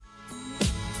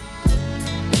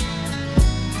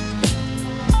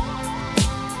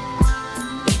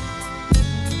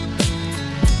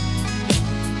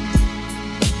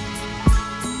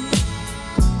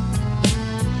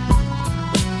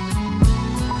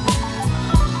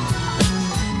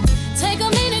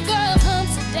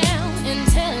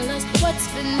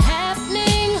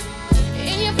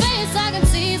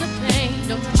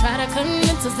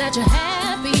convince us that you're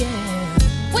happy,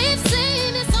 yeah. We've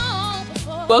seen this all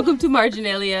before. Welcome to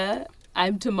Marginalia.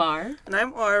 I'm Tamar. And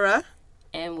I'm Aura.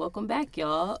 And welcome back,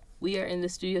 y'all. We are in the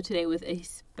studio today with a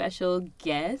special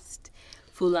guest,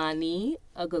 Fulani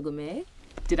Agogome.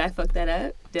 Did I fuck that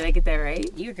up? Did I get that right?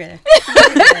 You're good.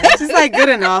 She's like good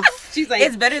enough. She's like,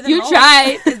 it's better than you most.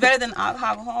 tried. It's better than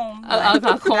Home.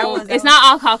 It's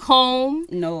not Home.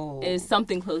 No. It's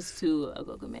something close to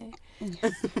Agogome.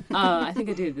 I think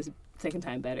I did it this second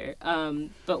time better.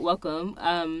 But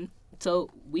welcome. So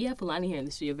we have Fulani here in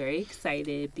the studio. Very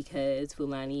excited because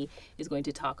Fulani is going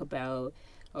to talk about,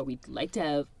 or we'd like to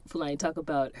have Fulani talk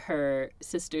about her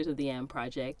Sisters of the Yam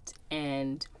project.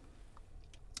 And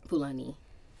Fulani.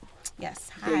 Yes.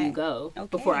 Hi. There you go. Okay.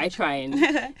 Before I try and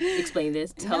explain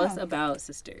this, tell us about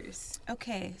Sisters.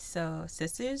 Okay, so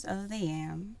Sisters of the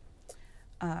Yam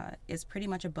is pretty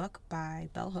much a book by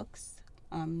Bell Hooks.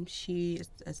 She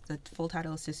is the full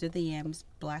title is Sisters of the Yam's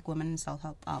Black Women in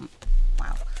Self-Help.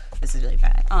 Wow, this is really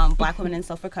bad. Black Women in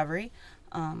Self-Recovery.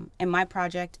 And my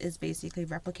project is basically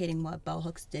replicating what Bell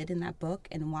Hooks did in that book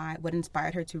and what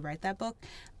inspired her to write that book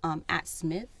at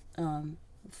Smith.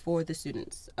 For the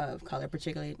students of color,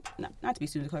 particularly not to be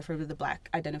students of color, for the Black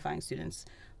identifying students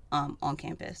on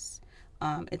campus.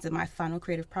 It's my final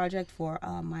creative project for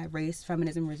my race,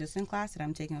 feminism, resistance class that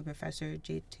I'm taking with Professor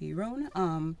J.T.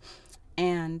 Rohn,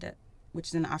 and which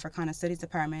is in the Africana Studies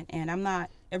Department. And I'm not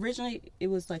originally. It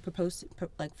was like proposed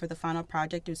like for the final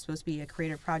project. It was supposed to be a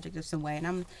creative project of some way, and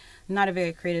I'm not a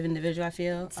very creative individual. I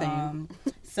feel.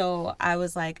 So I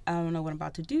was like, I don't know what I'm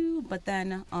about to do, but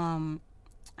then.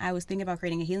 I was thinking about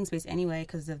creating a healing space anyway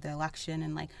because of the election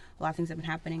and like a lot of things have been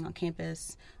happening on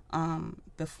campus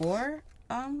before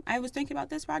I was thinking about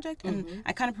this project. And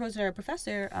I kind of proposed to our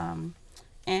professor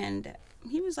and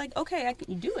he was like, okay, I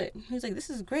can do it. He was like, this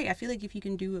is great. I feel like if you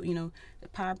can do, the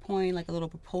PowerPoint, like a little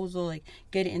proposal, like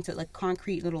get it into like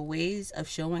concrete little ways of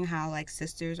showing how like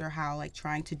sisters or how like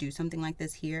trying to do something like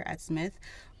this here at Smith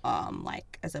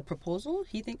like as a proposal,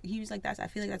 he was like, I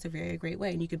feel like that's a very great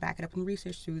way, and you could back it up in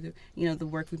research through the the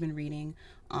work we've been reading,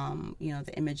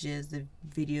 the images, the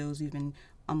videos we've been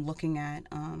looking at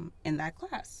in that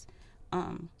class.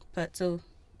 But so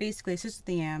basically, Sisters of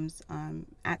the Yams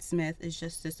at Smith is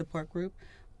just a support group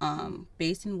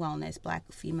based in wellness,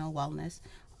 Black female wellness.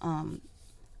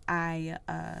 I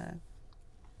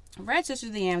read Sisters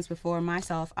of the Yams before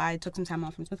myself. I took some time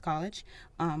off from Smith College.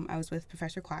 I was with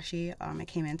Professor Kwashi. I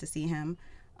came in to see him.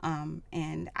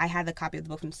 And I had the copy of the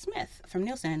book from Smith, from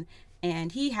Nielsen.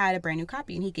 And he had a brand new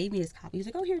copy. And he gave me his copy. He was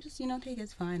like, oh, here, just, take it.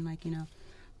 It's fine. Like, And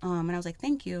I was like,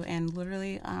 thank you. And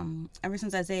literally, ever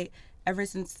since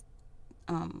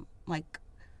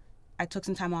I took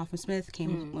some time off from Smith,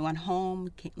 went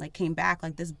home, came back.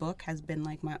 Like this book has been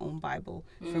like my own Bible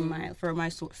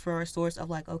for a source of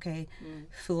like, okay,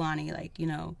 Fulani, like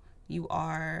you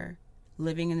are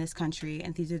living in this country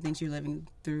and these are the things you're living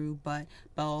through. But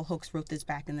Bell Hooks wrote this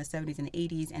back in the 70s and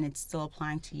 80s, and it's still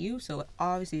applying to you. So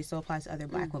obviously, it still applies to other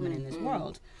Black women in this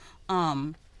world.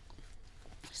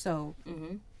 So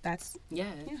that's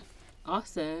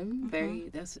awesome.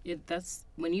 Very. That's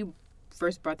when you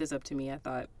first brought this up to me, I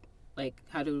thought, like,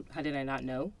 how did I not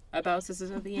know about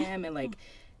Sisters of the Yam? And like,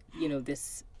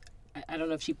 this, I don't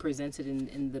know if she presents it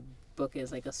in the book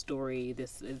as like a story.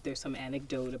 There's some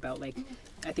anecdote about like,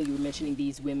 I think you were mentioning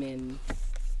these women,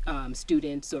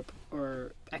 students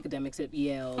or academics at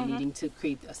Yale needing to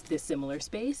create this similar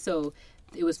space. So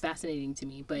it was fascinating to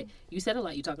me. But you said a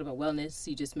lot. You talked about wellness.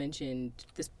 You just mentioned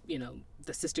this,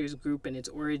 the sisters group and its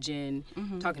origin.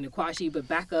 Talking to Kwashi, but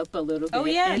back up a little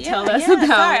bit and tell us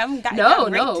about.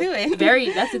 Sorry,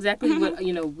 very. That's exactly what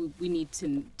we need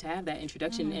to have that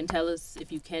introduction and tell us,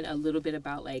 if you can, a little bit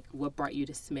about like what brought you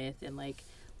to Smith and like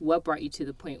what brought you to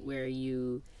the point where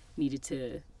you needed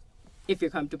to, if you're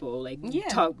comfortable, like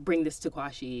bring this to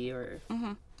Kwashi or.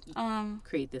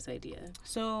 Create this idea.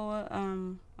 So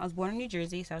I was born in New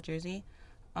Jersey, South Jersey.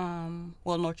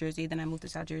 North Jersey. Then I moved to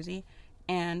South Jersey,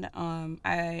 and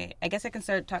I guess I can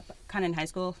start kind of in high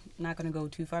school. Not going to go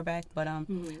too far back, but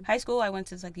high school I went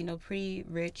to like pretty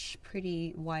rich,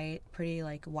 pretty white, pretty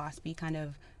like waspy kind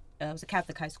of. It was a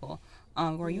Catholic high school.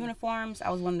 Wore uniforms.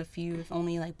 I was one of the few, if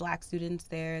only, like Black students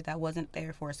there that wasn't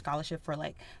there for a scholarship for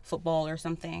like football or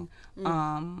something.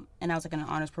 And I was like in an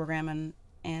honors program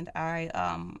and I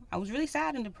was really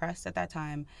sad and depressed at that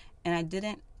time, and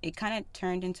it kind of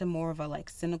turned into more of a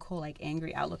like cynical, like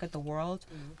angry outlook at the world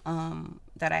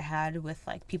that I had with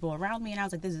like people around me, and I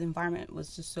was like, this environment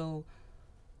was just so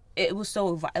it was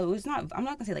so, it was not, I'm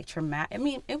not gonna say like traumatic. I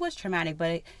mean, it was traumatic,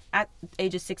 but at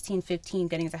ages 16, 15,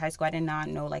 getting into high school, I did not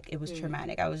know like it was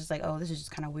traumatic. I was just like, oh, this is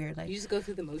just kind of weird. Like, You just go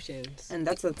through the motions. And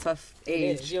that's a tough It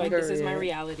age. is. You're like, this is my period.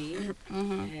 reality.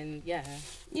 And yeah.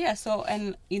 yeah. So,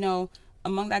 and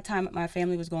among that time, my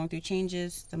family was going through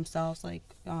changes themselves. Like,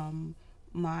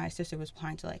 my sister was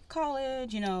applying to like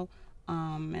college, and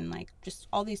like just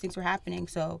all these things were happening.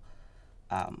 So,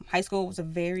 high school was a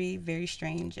very, very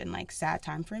strange and like sad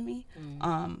time for me.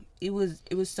 It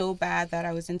was so bad that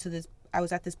I was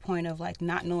at this point of like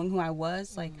not knowing who I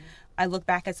was. Like, I look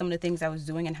back at some of the things I was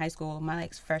doing in high school, my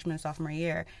like freshman and sophomore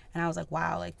year, and I was like,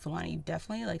 wow, like Philani, you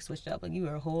definitely like switched up. Like, you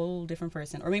were a whole different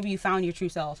person, or maybe you found your true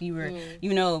self. You were,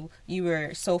 you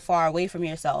were so far away from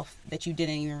yourself that you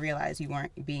didn't even realize you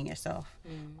weren't being yourself.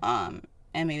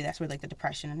 And maybe that's where like the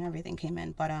depression and everything came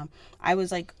in. But I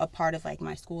was like a part of like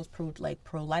my school's pro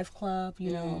life club.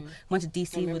 Went to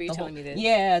DC remember with you the whole telling me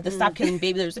this. the Stop Killing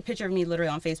Baby. There's a picture of me literally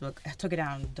on Facebook. I took it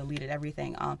down, deleted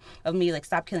everything. Of me like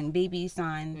Stop Killing Baby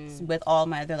signs with all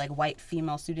my other like white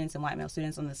female students and white male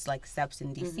students on this like steps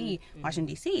in DC,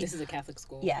 Washington DC. This is a Catholic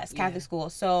school. Yeah, it's Catholic school.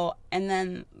 So, and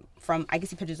then I get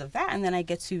see pictures of that, and then I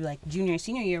get to like junior,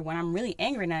 senior year when I'm really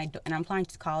angry and I'm applying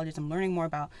to colleges. I'm learning more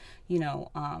about,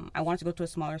 I wanted to go to a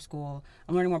smaller school.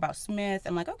 I'm learning more about Smith.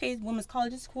 I'm like, okay, women's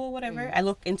college is cool, whatever. I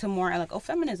look into more, I like,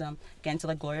 feminism. Get into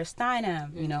like Gloria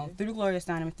Steinem, through Gloria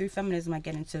Steinem, through feminism, I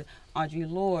get into Audre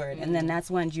Lorde. And then that's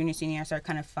when junior, senior, I started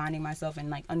kind of finding myself and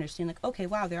like understanding like, okay,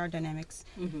 wow, there are dynamics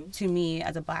to me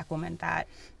as a Black woman that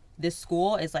this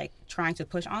school is like trying to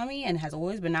push on me and has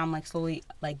always, but now I'm like slowly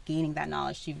like gaining that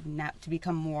knowledge to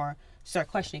become more, start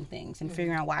questioning things and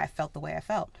figuring out why I felt the way I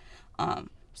felt.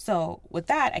 So with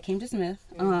that, I came to Smith.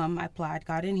 I applied,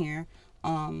 got in here.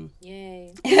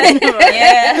 Yay.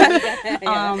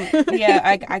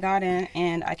 I got in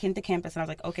and I came to campus and I was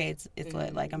like, okay, it's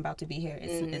lit. Like, I'm about to be here.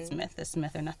 It's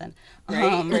Smith or nothing.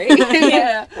 Right.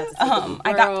 Yeah.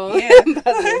 I got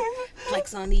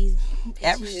flex on these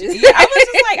I was just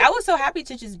like, I was so happy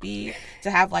to just be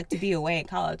away in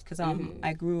college because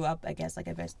I grew up, I guess, like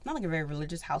not like a very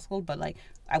religious household, but like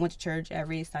I went to church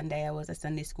every Sunday. I was a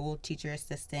Sunday school teacher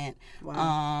assistant.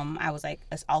 Wow. I was like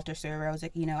an altar server. I was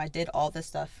like, I did all this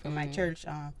stuff for my church,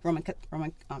 Roman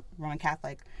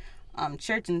Catholic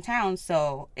church in town.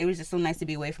 So it was just so nice to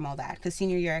be away from all that. Because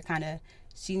senior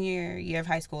year of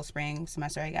high school, spring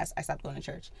semester, I guess, I stopped going to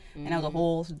church. And that was a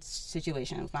whole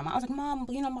situation with my mom. I was like, Mom,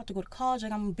 I'm about to go to college.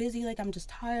 Like, I'm busy. Like, I'm just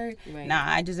tired. Right. Nah,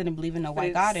 I just didn't believe in no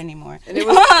white God anymore. And it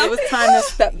was time to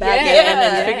step back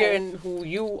and figuring who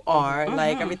you are.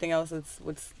 Like, everything else is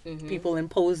what's people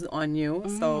imposed on you.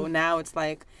 So now it's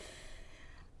like,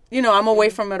 I'm away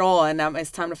from it all. And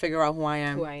it's time to figure out who I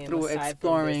am through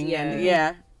exploring.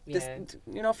 And just,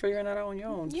 figuring it out on your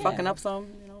own. Yeah. Fucking up some,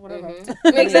 whatever.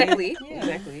 Exactly.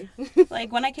 Exactly.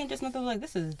 Like, when I came to Smith, I was like,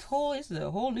 this is a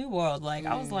whole new world. Like,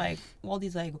 I was like, all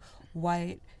these, like,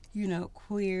 white,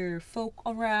 queer folk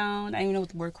around. I didn't even know what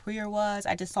the word queer was.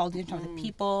 I just saw the terms of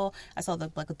people. I saw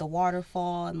the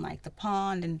waterfall and, like, the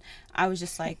pond. And I was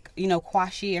just like,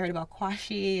 Kwashi. I heard about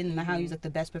Kwashi and how he was, like, the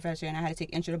best professor. And I had to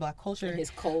take Intro to Black Culture. His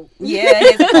cult. Yeah,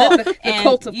 his cult. The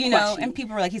cult of Kwashi. And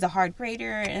people were like, he's a hard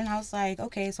grader. And I was like,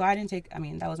 okay, so I didn't take,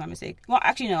 that was my mistake. Well,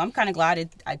 actually, no, I'm kind of glad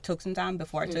I took some time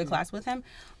before I took a class with him.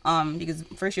 Because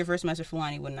first semester,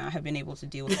 Fulani would not have been able to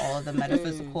deal with all of the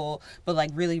metaphysical, but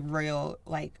like really real,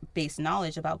 like based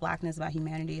knowledge about Blackness, about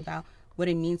humanity, about what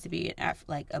it means to be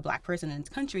like a Black person in this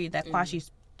country that Kwashi's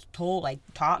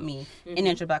taught me in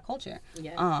Intro to Black Culture.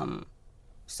 Yeah.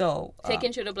 So take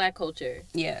Intro to Black Culture.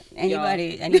 Yeah.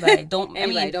 Anybody don't.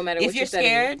 Don't matter. If you're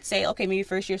scared, say okay, maybe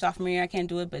first year, sophomore year, I can't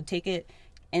do it, but take it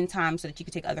in time so that you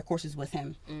could take other courses with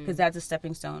him, because that's a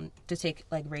stepping stone to take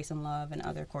like race and love and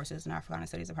other courses in our Africana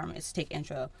Studies department is to take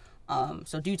intro.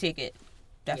 So do take it,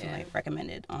 definitely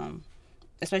recommended.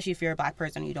 Especially if you're a Black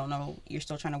person and you don't know, you're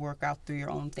still trying to work out through your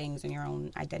own things and your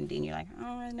own identity, and you're like, I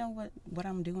don't really know what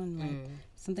I'm doing. Like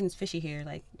something's fishy here.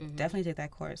 Like definitely take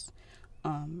that course.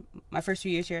 My first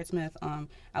few years here at Smith,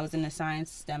 I was in the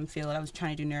science STEM field. I was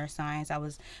trying to do neuroscience. I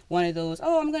was one of those,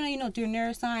 I'm going to, do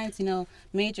neuroscience,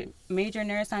 major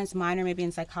neuroscience, minor maybe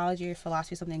in psychology or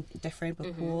philosophy, something different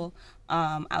but cool.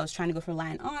 I was trying to go for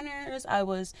Latin honors. I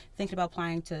was thinking about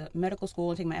applying to medical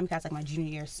school and taking my MCATs like my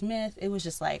junior year at Smith. It was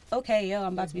just like, okay,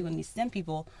 I'm about to be one of these STEM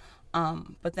people.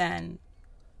 But then,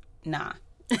 nah.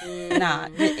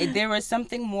 There was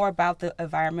something more about the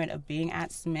environment of being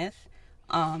at Smith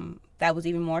that was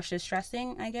even more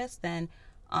distressing, I guess, than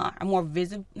a more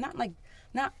visible, not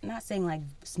saying like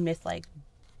Smith like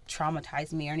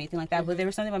traumatized me or anything like that, but there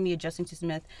was something about me adjusting to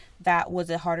Smith that was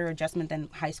a harder adjustment than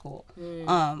high school.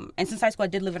 And since high school I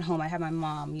did live at home. I had my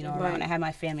mom, you know, around. I had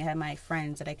my family, I had my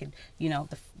friends that I could, you know,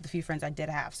 the few friends I did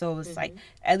have. So it was like,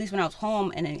 at least when I was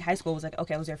home, and in high school it was like,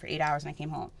 okay, I was there for 8 hours and I came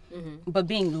home. But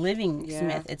living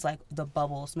Smith, it's like the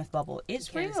bubble, Smith bubble.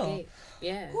 It's real. Escape.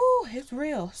 Yeah. Ooh, it's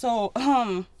real. So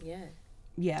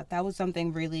Yeah, that was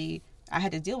something really I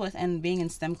had to deal with. And being in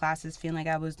STEM classes, feeling like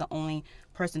I was the only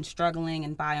person struggling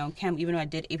in bio and chem, even though I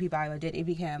did AP bio, I did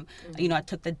AP chem, you know, I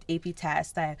took the AP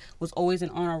test, I was always an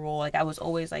honor roll, like I was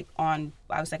always like I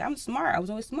was like, I'm smart, I was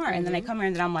always smart, and then I come here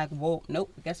and then I'm like, whoa,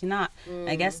 nope, I guess you're not,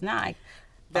 I guess not.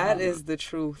 That is the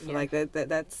truth. Yeah. Like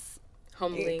that's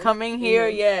humbling. Coming here,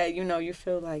 you know, you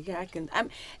feel like, I can.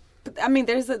 I mean,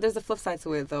 there's a flip side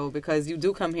to it though, because you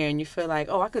do come here and you feel like,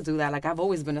 oh, I could do that. Like I've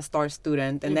always been a star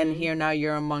student, and then here now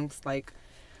you're amongst like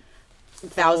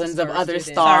thousands of other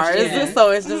stars. So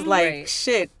it's just like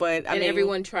shit. But I mean,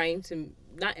 everyone trying to.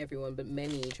 Not everyone, but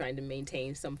many trying to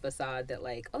maintain some facade that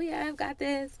like, oh yeah, I've got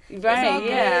this. Right,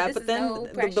 yeah. This but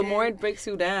then the more it breaks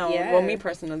you down, well, me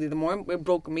personally, the more it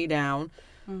broke me down,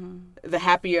 the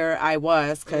happier I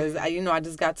was, because I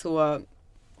just got to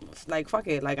like, fuck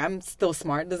it, like I'm still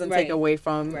smart. It doesn't take away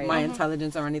from my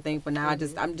intelligence or anything. But now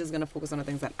I'm just gonna focus on the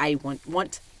things that I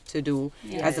want to do,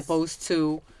 as opposed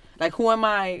to like, who am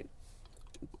I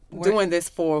doing this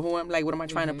for? Who am like, what am I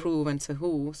trying to prove, and to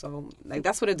who? So like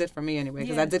that's what it did for me anyway,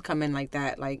 because I did come in like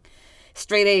that, like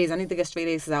straight A's. I need to get straight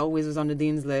A's because I always was on the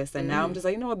dean's list, and now I'm just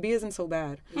like, you know what, B isn't so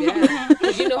bad. Yeah,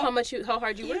 because you know how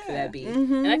hard you work for that B.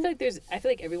 And I feel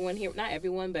like everyone here, not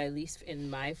everyone, but at least in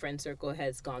my friend circle,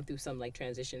 has gone through some like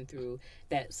transition through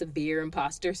that severe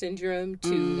imposter syndrome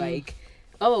to like,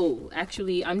 oh,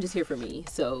 actually, I'm just here for me.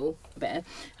 So bad.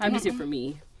 I'm just here for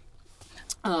me.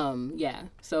 Yeah.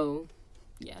 So.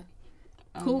 Yeah.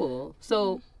 Cool.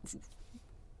 So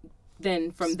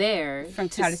then from there, from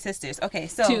to sisters. Okay,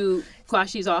 so to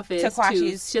Kwashi's office,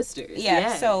 to sisters.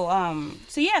 Yeah. So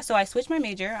I switched my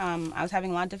major. I was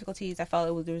having a lot of difficulties. I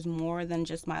felt there was more than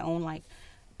just my own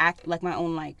my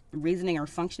own reasoning or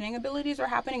functioning abilities were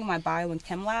happening in my bio and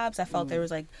chem labs. I felt there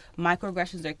was like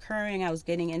microaggressions occurring. I was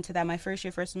getting into that. My first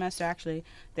semester actually,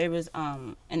 there was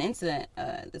an incident,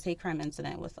 the hate crime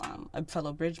incident with a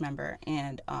fellow bridge member,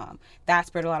 and that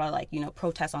spurred a lot of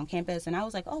protests on campus. And I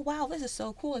was like, oh wow, this is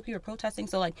so cool, like people were protesting.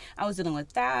 So like I was dealing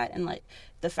with that, and like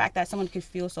the fact that someone could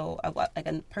feel so like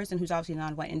a person who's obviously a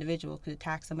non-white individual could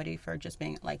attack somebody for just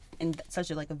being like in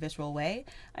such a visceral way,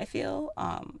 I feel.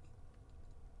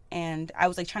 And I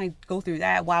was like trying to go through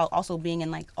that while also being in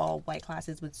like all white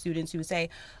classes with students who would say,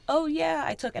 oh yeah,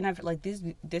 I took, and I've like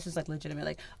this is like legitimate,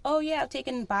 like, oh yeah, I've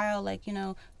taken bio, like,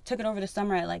 took it over the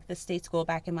summer at like the state school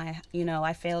back in my,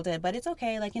 I failed it, but it's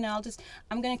okay, like,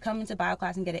 I'm gonna come into bio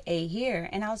class and get an A here.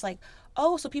 And I was like,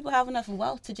 oh, so people have enough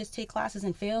wealth to just take classes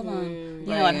and fail them,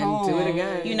 at home, do it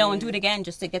again, and do it again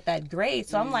just to get that grade.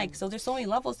 So I'm like, so there's so many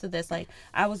levels to this. Like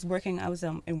I was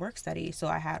in work study, so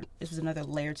this was another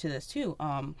layer to this too.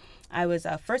 I was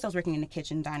first I was working in the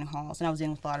kitchen, dining halls, and I was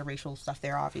dealing with a lot of racial stuff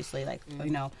there, obviously, like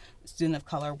student of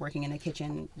color working in the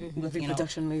kitchen with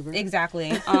reproduction labor,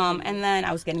 exactly. And then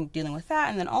I was dealing with that,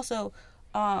 and then also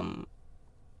on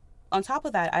top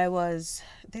of that, there was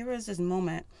this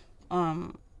moment.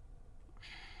 I'm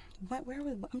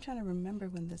trying to remember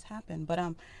when this happened, but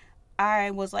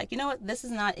I was like, you know what, this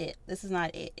is not it.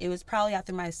 It was probably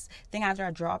after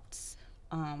I dropped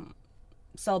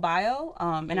cell bio,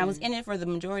 and I was in it for the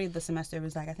majority of the semester. It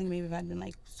was like, I think maybe it had been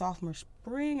like sophomore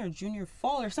spring or junior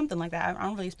fall or something like that. I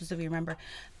don't really specifically remember,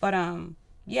 but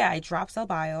yeah, I dropped cell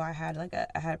bio. I had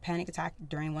a panic attack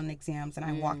during one of the exams, and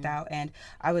I walked out, and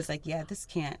I was like, yeah, this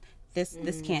can't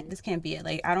be it.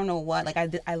 Like, I don't know what, like,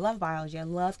 I love biology, I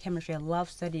love chemistry, I love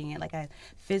studying it, like,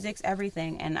 physics,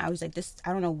 everything. And I was like,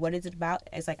 I don't know what is it about.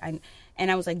 It's like,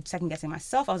 I was like second guessing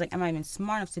myself. I was like, am I even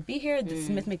smart enough to be here? Did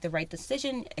Smith make the right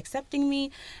decision accepting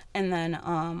me? And then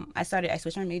I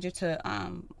switched my major to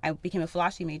I became a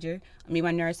philosophy major. I made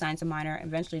my neuroscience a minor,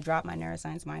 eventually dropped my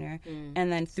neuroscience minor.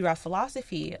 And then throughout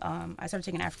philosophy, I started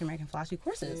taking African American philosophy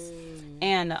courses.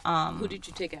 And who did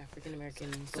you take African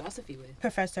American philosophy with?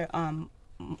 Professor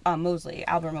Mosley,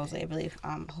 Albert Mosley, I believe.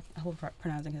 I hope I'm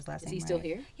pronouncing his last name. Is he still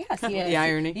here? Yes, he is. The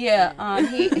irony. Yeah,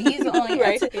 he's the only.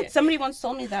 Right? Somebody once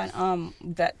told me that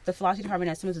that the philosophy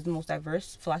department at Simmons is the most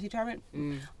diverse philosophy department.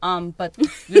 But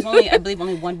there's only, I believe,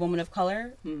 only one woman of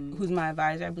color who's my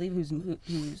advisor, I believe, who's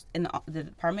in the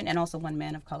department, and also one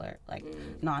man of color, like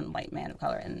non-white man of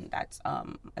color, and that's I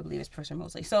believe is Professor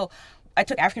Mosley. So I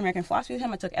took African American philosophy with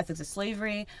him. I took ethics of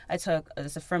slavery. I took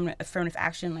this affirmative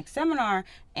action like seminar.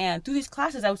 And through these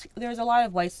classes, there was a lot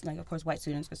of white, like of course white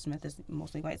students, because Smith is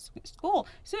mostly white school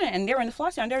student, and they were in the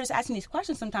philosophy, and they were just asking these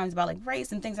questions sometimes about like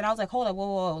race and things. And I was like, hold up,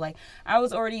 whoa, like I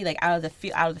was already like out of the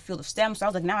field of STEM, so I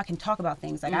was like, now I can talk about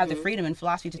things. Like I have the freedom in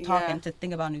philosophy to talk and to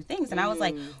think about new things. And I was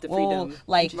like, whoa,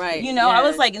 like I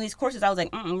was like in these courses, I was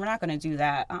like, we're not gonna do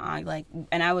that. Like,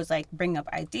 and I was like bringing up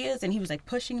ideas, and he was like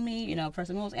pushing me,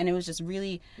 personal moves, and it was just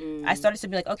really. I started to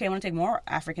be like, okay, I want to take more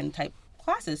African type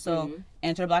classes. So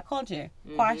enter Black culture,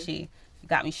 Kwashi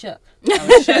got me shook. I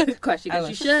was shook. Kwashi got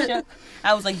you shook.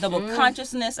 I was like double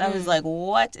consciousness. I was like,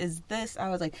 what is this? I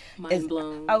was like, mind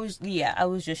blown. I was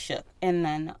just shook. And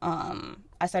then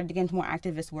I started to get into more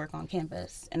activist work on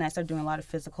campus, and I started doing a lot of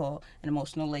physical and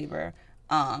emotional labor.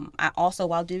 I also,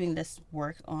 while doing this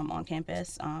work on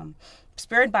campus,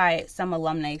 spurred by some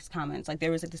alumni's comments, like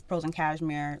there was like this Pros and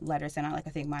Cashmere letter sent out, like I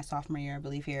think my sophomore year, I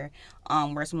believe here,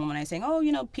 where some woman is saying,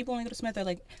 oh, people only go to Smith are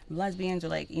like lesbians or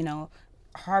like,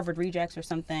 Harvard rejects or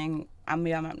something. I'm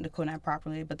not decoding that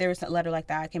properly, but there was a letter like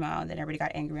that came out, and then everybody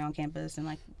got angry on campus and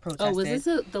like protested. Oh, was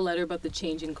this the letter about the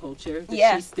changing culture?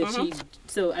 Yes.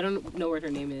 So I don't know what her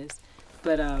name is,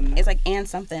 but it's like Anne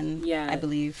something. Yeah, I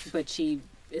believe. But she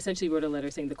essentially wrote a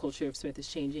letter saying the culture of Smith is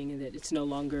changing, and that it's no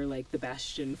longer like the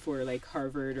bastion for like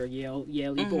Harvard or Yale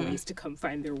boys to come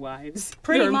find their wives.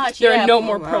 Pretty much, there are no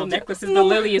more pearl necklaces. The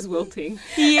lily is wilting.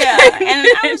 Yeah, and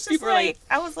I was just like,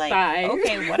 bye.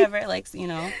 Okay, whatever, like,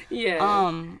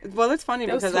 Yeah. Well, it's funny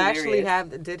because I actually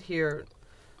hilarious. did hear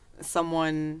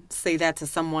someone say that to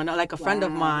someone, like a friend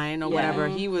of mine or whatever.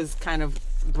 He was kind of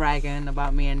bragging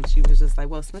about me, and she was just like,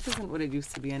 well, Smith isn't what it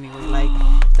used to be anyway, like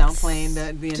downplaying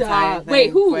the entire thing.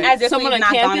 Wait, who? As if someone on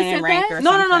not campus gone in said rank that? or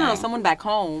No, something. someone back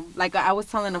home. Like I was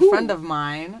telling a friend of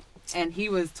mine, and he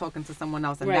was talking to someone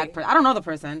else, and that person, I don't know the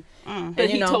person. But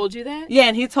he told you that? Yeah,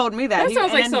 and he told me that. That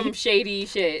sounds like some shady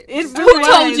shit. It Who really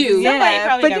told was, you?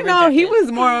 Yeah, but he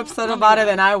was more upset about it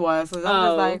than I was. So I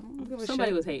was like,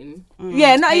 somebody was hating.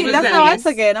 Yeah, no, Haters that's are how I nice.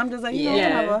 took it. I'm just like,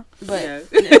 whatever.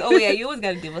 But you always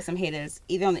got to deal with some haters,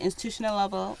 either on the institutional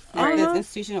level, or this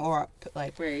institution, or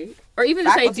like or even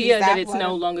this idea that it's whatever.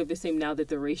 no longer the same now that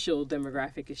the racial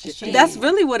demographic is shifting. That's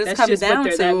really what it's come down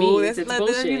to. That means. It's It's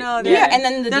bullshit. And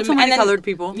then there are too many colored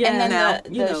people. Yeah, and then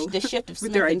now, the shift of Smith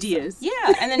with their ideas. Yeah,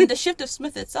 and then the shift of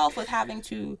Smith itself with having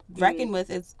to reckon with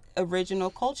its original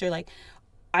culture. Like,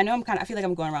 I know I feel like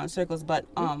I'm going around in circles, but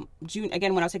June,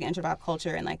 again, when I was taking intro about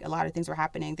culture and like a lot of things were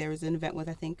happening, there was an event with,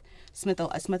 I think,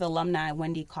 a Smith alumni,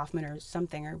 Wendy Kaufman or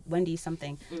Wendy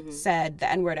something, said the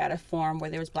N-word at a forum where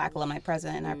there was Black alumni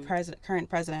present, and our current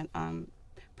president,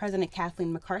 President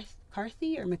Kathleen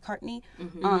McCarthy or McCartney.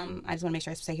 I just want to make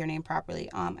sure I say her name properly.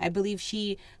 I believe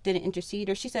she didn't intercede,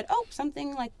 or she said, "Oh,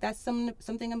 something like that's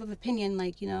something of opinion,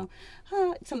 like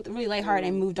something really lighthearted,"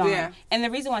 and moved on. Yeah. And the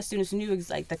reason why students knew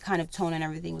like the kind of tone and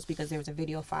everything was because there was a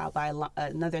video filed by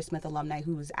another Smith alumni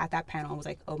who was at that panel and was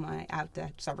like, "Oh my, I have to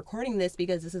start recording this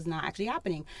because this is not actually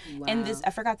happening." Wow. And this,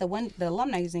 I forgot the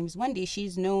alumni, his name is Wendy.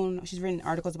 She's written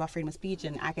articles about freedom of speech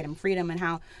and academic freedom, and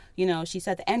how she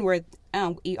said the N-word,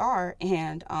 ER,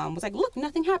 and was like, look,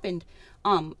 nothing happened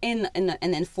in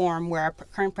the forum where our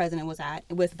current president was at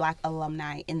with Black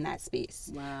alumni in that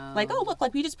space. Wow. Like, oh, look,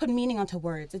 like we just put meaning onto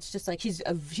words. It's just like she's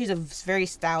a very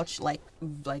stouch like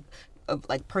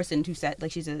person who said,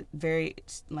 like, she's a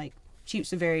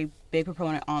very big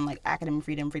proponent on like academic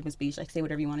freedom of speech, like say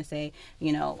whatever you want to say,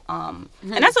 and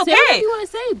that's okay. Say whatever you want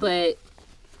to say, but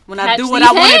when I do what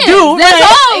I want to do, that's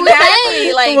all.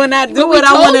 Exactly. Like when I do what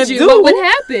I want to do, what would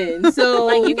happen? So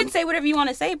like you can say whatever you want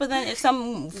to say, but then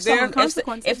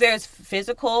if there's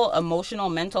physical, emotional,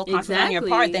 mental consequences on your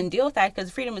part, then deal with that.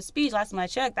 Because freedom of speech, last time I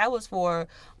checked, that was for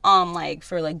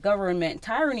government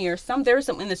tyranny or some. There's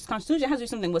something in this Constitution has to do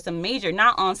something with some major,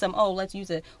 not on some let's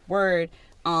use a word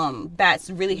that's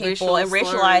really hateful and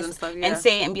racialized and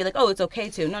say it and be like, oh, it's okay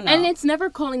to. No. And it's never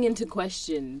calling into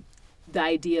question the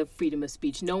idea of freedom of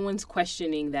speech. No one's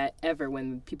questioning that ever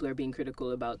when people are being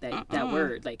critical about that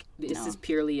word. Like, this is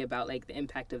purely about like the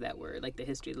impact of that word, like the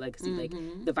history, the legacy, like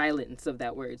the violence of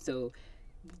that word. So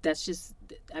that's just,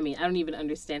 I mean, I don't even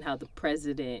understand how the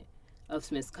president of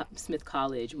Smith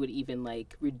College would even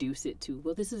like reduce it to,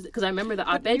 well, this is, because I remember the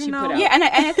op-ed she put out. Yeah,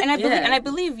 and I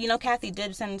believe Kathy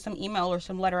did send some email or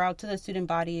some letter out to the student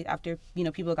body after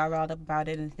people got riled up about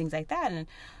it and things like that, and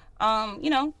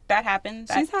that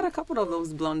happens. She's had a couple of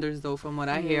those blunders though, from what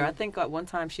I hear. I think at one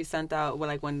time she sent out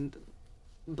when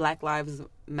Black Lives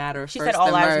Matter she first said all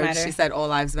emerged, lives matter. she said all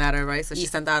lives matter, right? So she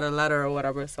sent out a letter or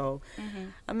whatever. So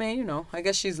I mean, I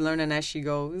guess she's learning as she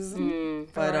goes.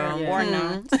 But or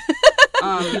not.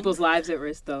 People's lives at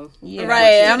risk, though. Yeah.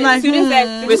 Right. I'm like, students'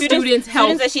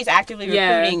 health. Students that she's actively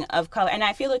Yeah. recruiting of color. And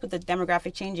I feel like with the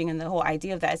demographic changing and the whole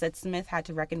idea of that is that Smith had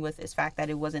to reckon with this fact that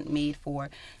it wasn't made for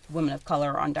women of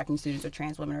color or undocumented students or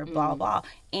trans women or blah, blah.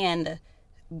 And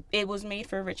it was made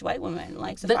for rich white women.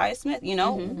 Like Sophia Smith, you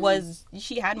know,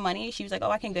 she had money. She was like,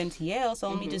 oh, I can get into Yale, so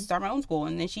let me just start my own school.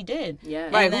 And then she did. Yeah.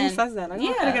 Right, And then, who says that? Like, yeah.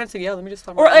 I'm gonna get into Yale, let me just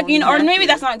start my or like, own. you know, or maybe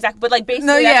that's not exact, but like basically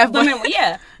No, yeah, that's but- women,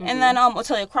 yeah. And then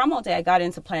Otelia Cromwell Day, I got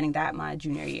into planning that my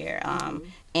junior year.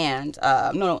 And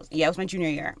it was my junior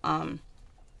year.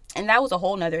 And that was a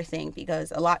whole nother thing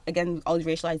because all these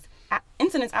racialized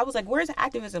incidents, I was like, where's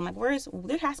activism? Like,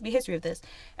 there has to be history of this.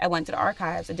 I went to the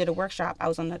archives. I did a workshop. I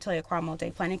was on the Otelia Cromwell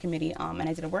Day planning committee, and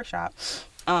I did a workshop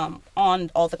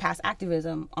on all the past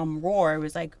activism. ROAR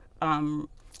was like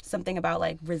something about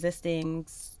like resisting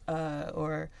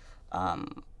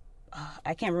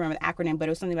I can't remember the acronym, but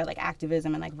it was something about like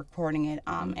activism and like recording it.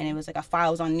 And it was like a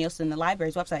file was on Nielsen, the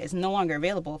library's website. It's no longer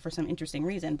available for some interesting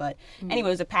reason. But anyway,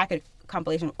 it was a packet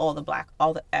compilation of all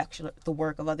the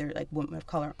work of other like women of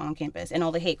color on campus and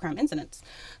all the hate crime incidents.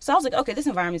 So I was like, okay, this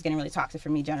environment is getting really toxic for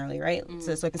me generally, right?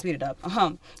 So I can speed it up.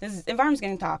 This environment is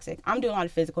getting toxic. I'm doing a lot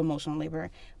of physical, emotional labor.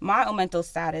 My own mental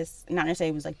status, not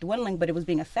necessarily was like dwindling, but it was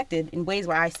being affected in ways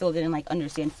where I still didn't like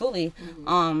understand fully.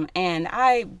 And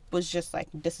I was just like,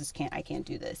 I can't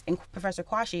do this. And Professor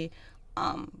Kwashi,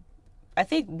 I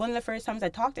think one of the first times I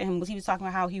talked to him was he was talking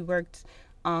about how he worked.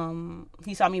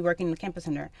 He saw me working in the campus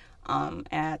center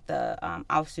at the Office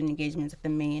of Student Engagements, like the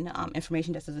main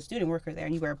information desk as a student worker there.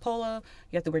 And you wear a polo,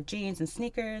 you have to wear jeans and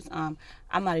sneakers. I'm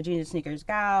not a jeans and sneakers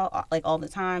gal, like all the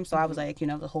time. So I was like, you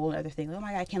know, the whole other thing, like, oh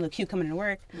my God, I can't look cute coming to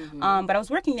work. But I was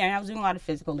working there and I was doing a lot of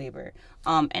physical labor.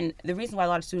 And the reason why a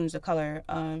lot of students of color,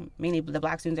 mainly the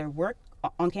black students that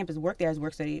on campus work there as a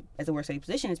work study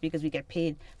position is because we get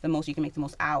paid the most, you can make the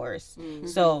most hours.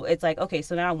 So it's like, okay,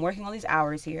 so now I'm working all these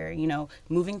hours here, you know,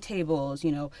 moving tables,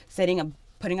 you know,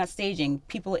 putting out staging,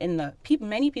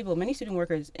 many student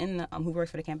workers in the who works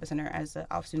for the campus center as the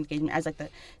office of student engagement, as like the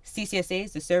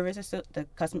CCSAs,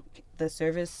 the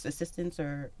service assistants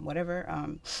or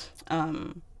whatever.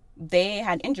 They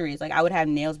had injuries. Like I would have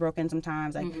nails broken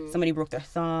sometimes. Like somebody broke their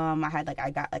thumb. I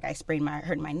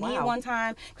hurt my knee one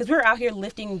time because we were out here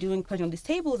pushing on these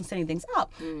tables and setting things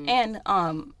up. And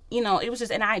you know, it was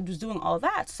just, and I was doing all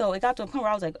that. So it got to a point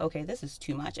where I was like, okay, this is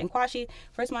too much. And Kwashi,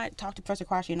 first time I talked to Professor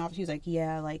Kwashi in office, he was like,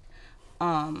 yeah, like,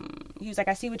 he was like,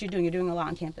 I see what you're doing. You're doing a lot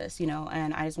on campus, you know,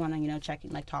 and I just want to, you know, talk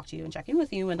to you and check in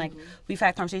with you. And like, we've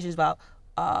had conversations about,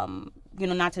 you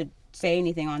know, not to say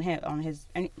anything on his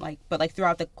but like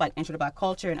throughout the like intro to Black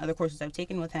culture and other courses I've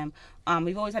taken with him,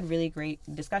 we've always had really great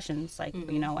discussions, like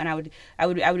you know, and I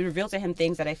would reveal to him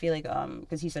things that I feel like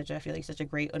because he's such a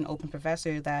great and open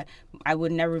professor that I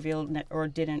would never reveal or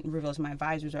didn't reveal to my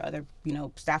advisors or other, you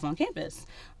know, staff on campus.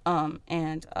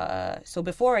 So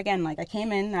before, again, like I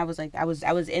came in, I was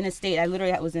in a state, I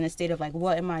literally was in a state of like,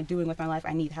 what am I doing with my life?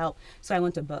 I need help. So I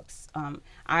went to books.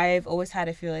 I've always had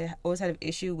an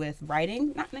issue with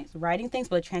writing, not writing things,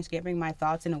 but transcribing my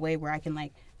thoughts in a way where I can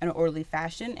like in an orderly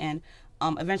fashion. And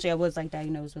eventually I was like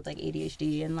diagnosed with like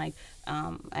ADHD and like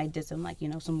I did some like, you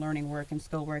know, some learning work and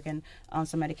skill work and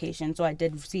some medication. So I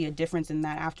did see a difference in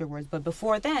that afterwards. But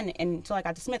before then, until I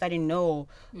got to Smith, I didn't know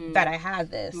that I had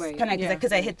this. Right.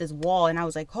 Because I hit this wall and I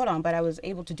was like, hold on, but I was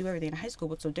able to do everything in high school.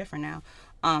 What's so different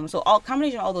now? So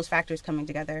combination of all those factors coming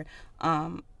together,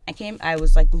 I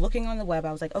was like looking on the web.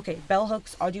 I was like, okay, bell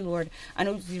hooks, Audre Lorde. I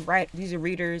know these are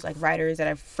writers that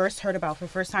I've first heard about for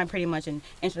the first time pretty much in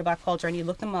Intro to Black Culture. I need to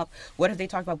look them up. What have they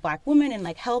talked about Black women and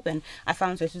like help? And I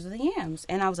found Sisters of the Yams.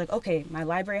 And I was like, okay, my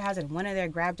library has it. And went in there,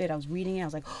 grabbed it. I was reading it.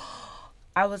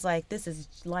 I was like, this is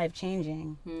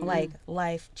life-changing. Like,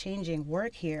 life-changing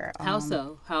work here. How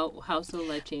so? How so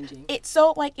life-changing? It's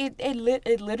so, like, it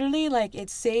literally, like, it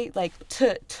say, like,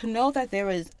 to know that there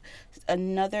is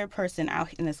another person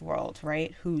out in this world,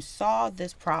 right, who saw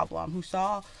this problem, who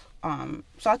saw,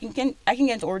 so I can get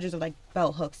into origins of, like,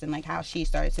 bell hooks and, like, how she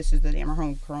started Sisters of the Yam,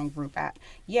 her own group at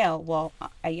Yale. Well,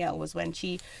 at Yale was when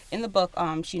in the book,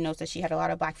 she notes that she had a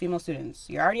lot of Black female students.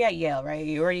 You're already at Yale, right?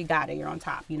 You already got it. You're on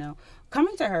top, you know,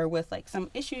 coming to her with like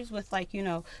some issues with like, you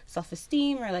know,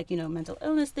 self-esteem or like, you know, mental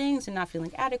illness things and not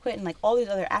feeling adequate and like all these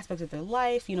other aspects of their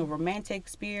life, you know, romantic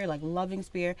sphere, like loving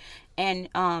sphere. And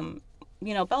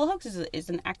you know, Bella Hooks is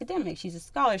an academic. She's a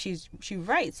scholar. She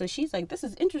writes. So she's like, this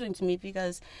is interesting to me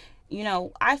because, you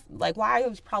know, I like, why are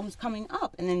those problems coming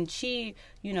up? And then she,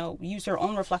 you know, used her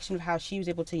own reflection of how she was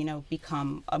able to, you know,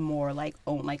 become a more like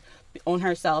own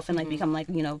herself and like become like,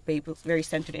 you know, very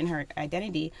centered in her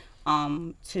identity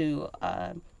to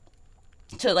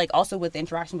to like also with the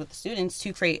interaction with the students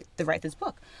to write this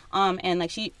book. And like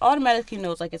she automatically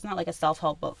knows like it's not like a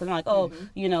self-help book. It's not like, oh,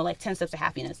 you know, like 10 steps to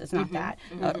happiness. It's not that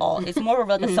at all. It's more of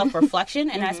like a self-reflection,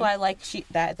 and that's why I like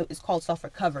that it's called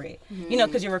self-recovery. You know,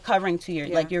 because you're recovering to your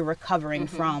like you're recovering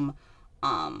from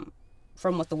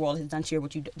what the world has done to you,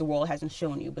 what the world hasn't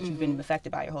shown you, but you've been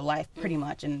affected by your whole life pretty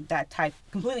much, and that tied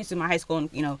completely to my high school and,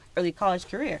 you know, early college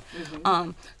career.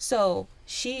 So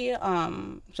she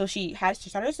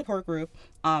started a support group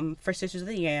for Sisters of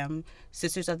the Yam,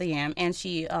 and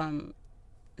she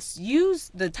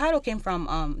used, the title came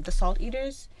from The Salt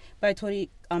Eaters by Toni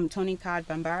Cade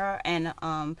Bambara, and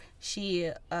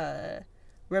she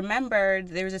remembered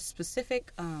there was a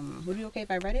specific would it be okay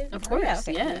if I read it? Of course,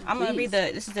 yeah. I'm gonna read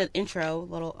this is the intro,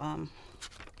 little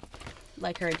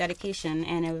like her dedication,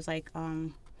 and it was like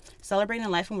celebrating the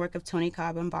life and work of Toni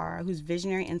Cade Bambara, whose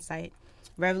visionary insight,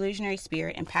 revolutionary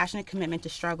spirit, and passionate commitment to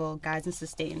struggle guides and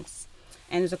sustains.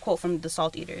 And there's a quote from The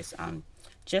Salt Eaters: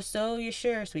 just so you're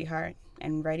sure, sweetheart,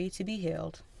 and ready to be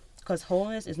healed, because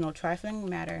wholeness is no trifling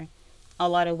matter, a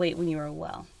lot of weight when you are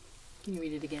well. Can you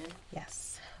read it again? Yes.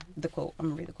 The quote. I'm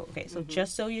going to read the quote. Okay, so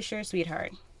just so you're sure,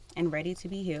 sweetheart, and ready to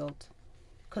be healed,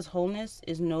 because wholeness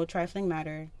is no trifling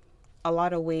matter, a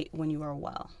lot of weight when you are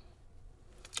well.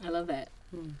 I love that.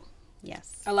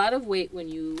 Yes. A lot of weight when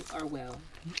you are well.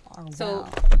 So,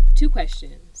 well. 2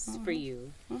 questions for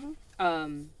you.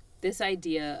 This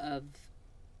idea of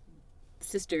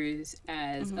sisters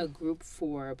as a group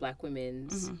for Black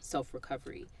women's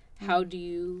self-recovery. How do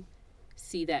you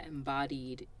see that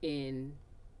embodied in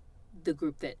the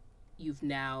group that you've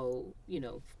now, you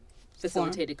know,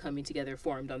 facilitated coming together,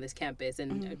 formed on this campus?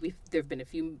 And there have been a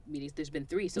few meetings. There's been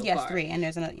 3 so far. Yes, 3, and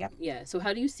there's another. Yep. Yeah. So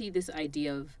how do you see this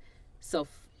idea of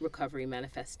self-recovery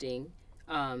manifesting?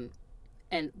 And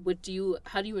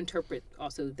how do you interpret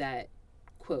also that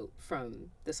quote from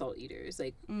The Salt Eaters?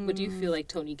 Like, what do you feel like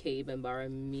Toni Cade Bambara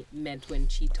meant when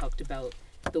she talked about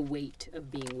the weight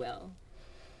of being well?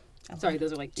 Sorry,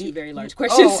 those are like 2 very large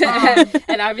questions.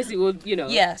 And obviously we'll, you know.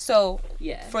 Yeah, so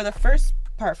for the first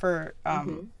part, for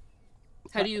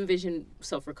how do you envision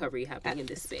self-recovery happening in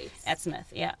this space? At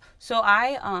Smith, yeah. So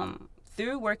I,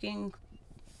 through working,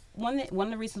 one of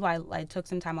the reasons why I took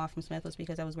some time off from Smith was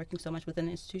because I was working so much within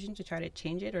the institution to try to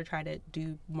change it or try to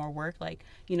do more work, like,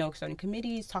 you know, starting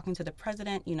committees, talking to the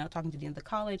president, you know, talking to the dean of the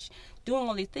college, doing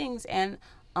all these things. And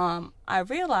I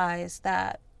realized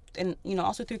that, and, you know,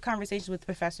 also through conversations with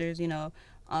professors, you know,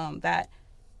 that,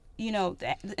 you know,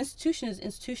 the institution is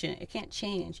institution. It can't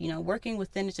change. You know, working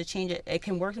within it to change it, it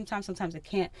can work sometimes it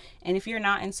can't. And if you're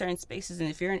not in certain spaces and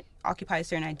if you're occupied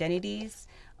certain identities,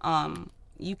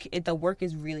 the work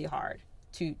is really hard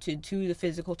to the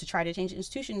physical, to try to change an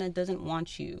institution that doesn't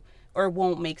want you or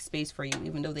won't make space for you,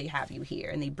 even though they have you here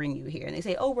and they bring you here and they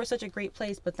say, oh, we're such a great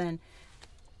place, but then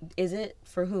is it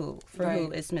for who?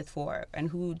 Who is Smith for? And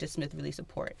who does Smith really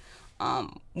support?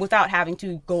 Without having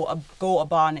to go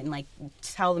above and like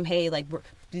tell them, hey, like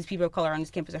these people of color on this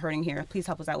campus are hurting here. Please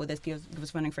help us out with this. Give us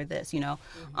funding for this. You know,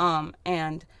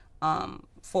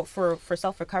 for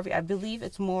self recovery, I believe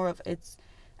it's more of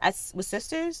as with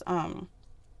sisters. I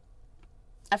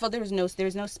felt there was no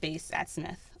space at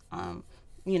Smith.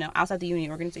 You know, outside the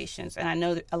union organizations, and I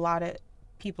know that a lot of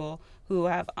people who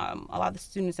have a lot of the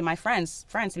students and my friends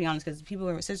to be honest, because people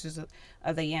who are sisters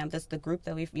of the YAM, that's the group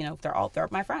that we've, you know, they're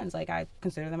my friends. Like, I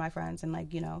consider them my friends, and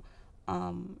like, you know,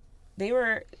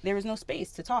 there was no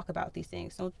space to talk about these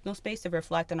things, no space to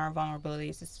reflect on our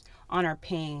vulnerabilities, on our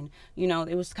pain. You know,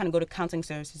 it was kind of go to counseling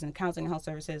services, and counseling and health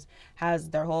services has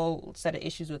their whole set of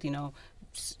issues with, you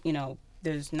know,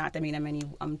 there's not that many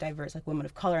diverse like women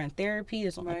of color in therapy.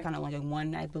 There's like, kind of like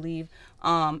one, I believe,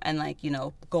 and like, you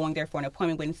know, going there for an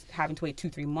appointment, having to wait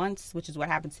 2-3 months, which is what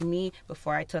happened to me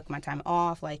before I took my time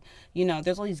off. Like, you know,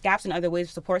 there's all these gaps in other ways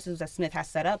of support systems that Smith has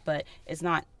set up, but it's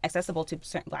not accessible to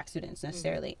certain Black students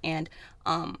necessarily. And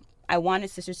I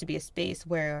wanted Sisters to be a space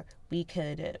where we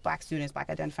could, Black students, Black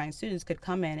identifying students, could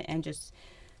come in and just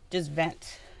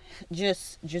vent,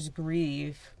 just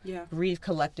grieve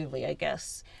collectively, I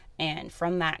guess. And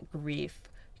from that grief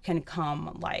can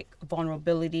come like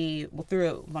vulnerability. Well,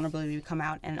 through vulnerability we come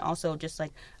out, and also just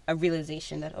like a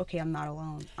realization that, okay, I'm not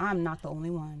alone. I'm not the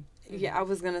only one. Yeah, I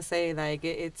was gonna say, like,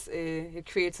 it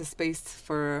creates a space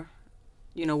for,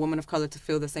 you know, women of color to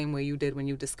feel the same way you did when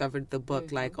you discovered the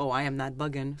book. Like, oh, I am not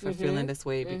bugging for feeling this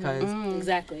way, because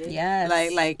exactly, yes,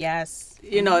 like yes,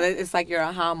 you know, it's like your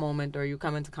aha moment, or you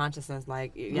come into consciousness.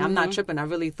 Like, yeah, I'm not tripping. I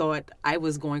really thought I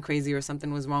was going crazy or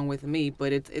something was wrong with me,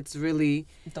 but it's really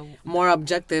more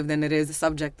objective than it is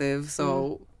subjective.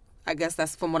 So I guess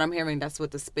that's, from what I'm hearing, that's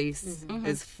what the space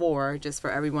is for, just for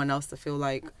everyone else to feel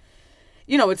like,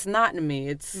 it's not in me.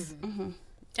 It's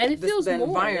and it feels the more.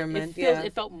 environment.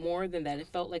 It felt more than that. It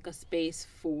felt like a space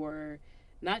for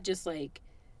not just like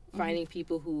finding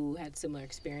people who had similar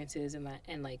experiences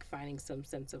and like finding some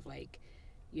sense of like,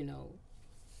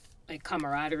 like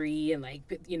camaraderie and like,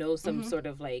 some sort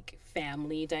of like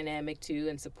family dynamic too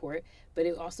and support. But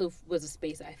it also was a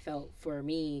space I felt for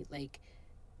me like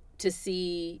to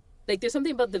see, like there's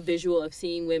something about the visual of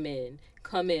seeing women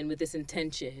come in with this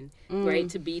intention, right,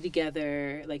 to be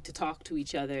together, like to talk to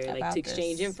each other, like to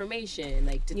exchange information,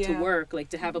 like to work, like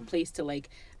to have a place to like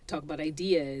talk about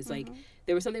ideas. Like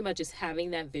there was something about just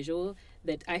having that visual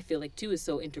that I feel like too is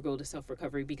so integral to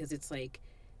self-recovery, because it's like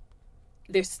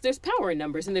there's power in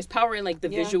numbers, and there's power in like the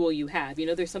visual you have.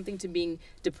 There's something to being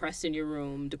depressed in your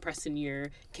room, depressed in your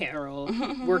carol,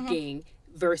 working,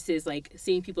 versus like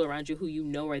seeing people around you who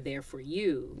are there for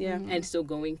you and still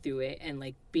going through it, and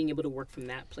like being able to work from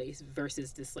that place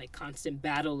versus this like constant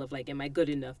battle of like, am I good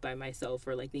enough by myself,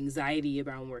 or like the anxiety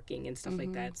around working and stuff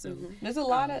like that. So there's a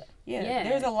lot of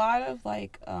there's a lot of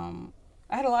like I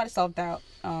had a lot of self-doubt.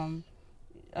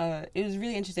 It was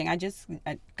really interesting. I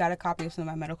got a copy of some of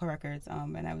my medical records,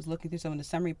 and I was looking through some of the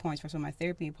summary points for some of my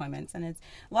therapy appointments, and it's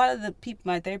a lot of the people,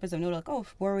 my therapists have noted, like, oh,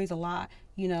 worries a lot,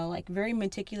 like very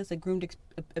meticulous, like groomed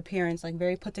appearance, like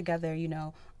very put together,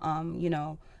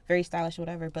 very stylish,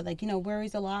 whatever, but like,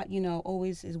 worries a lot,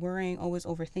 always is worrying, always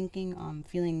overthinking,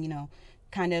 feeling,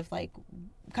 kind of like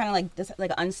this,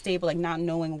 like unstable, like not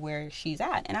knowing where she's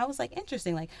at. And I was like,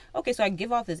 interesting, like, okay, so I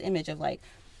give off this image of like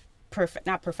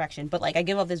not perfection, but like I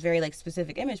give off this very like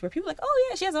specific image where people are like, oh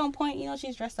yeah, she has her own point,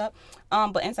 she's dressed up,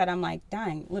 but inside I'm like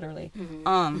dying, literally.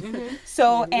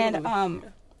 So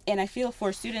and I feel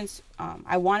for students,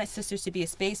 I wanted Sisters to be a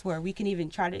space where we can even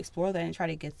try to explore that and try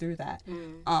to get through that.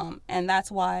 And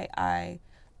that's why I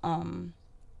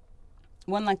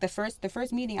when like the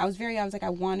first meeting, I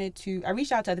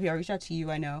reached out to other people. I reached out to you,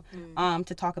 I know,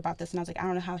 to talk about this, and I was like, I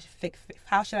don't know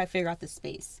how should I figure out this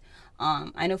space.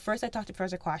 I know first I talked to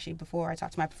Professor Kwashi before I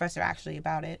talked to my professor actually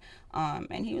about it,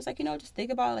 and he was like, just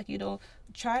think about it, like,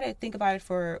 try to think about it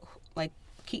for like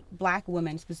keep Black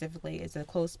women specifically. It's a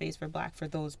closed space for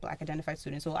those Black identified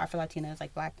students. So Afro-Latina is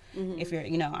like Black. If you're,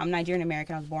 I'm Nigerian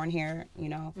American. I was born here.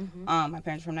 My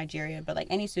parents are from Nigeria. But like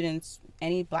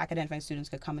any Black identified students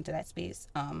could come into that space.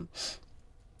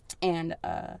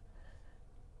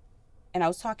 And I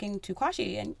was talking to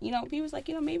Kwashi, and he was like,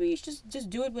 maybe you should just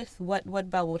do it with what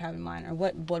Belle would have in mind, or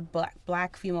what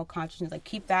black female consciousness, like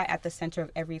keep that at the center of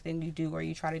everything you do or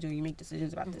you try to do. You make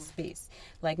decisions about this space,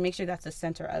 like make sure that's the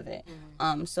center of it.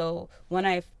 So when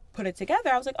I put it together,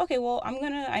 I was like, okay, well,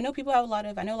 I know people have a lot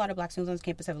of Black students on this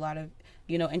campus have a lot of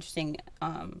interesting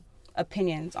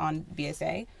opinions on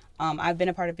BSA. I've been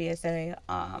a part of BSA.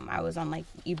 I was on like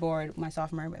e-board my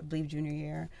sophomore, I believe, junior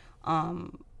year,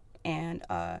 and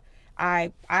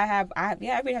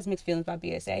everybody has mixed feelings about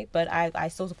BSA, but I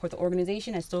still support the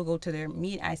organization. I still go to their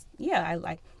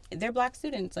they're Black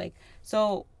students, like,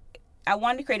 so I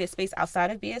wanted to create a space outside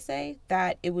of BSA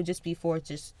that it would just be for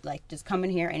just come in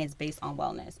here and it's based on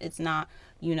wellness. It's not,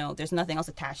 there's nothing else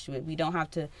attached to it. We don't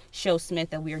have to show Smith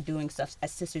that we are doing stuff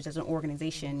as sisters, as an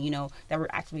organization, that we're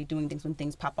actually doing things when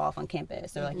things pop off on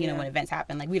campus, or like, when events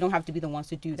happen. Like, we don't have to be the ones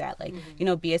to do that. Like,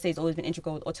 BSA has always been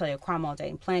integral with Otelia Crime all day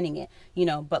and planning it,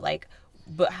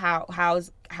 but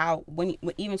how when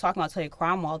even talking about Otelia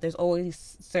Cromwell, there's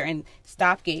always certain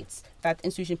stop gates that the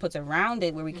institution puts around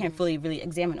it where we can't fully really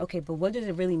examine, okay, but what does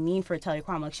it really mean for Otelia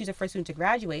Cromwell? Like, she's the first student to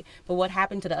graduate, but what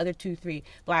happened to the other 2-3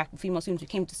 Black female students who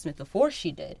came to Smith before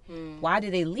she did? Why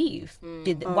did they leave?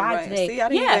 Did they? See, I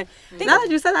didn't even, now that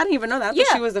you said that, I didn't even know that. I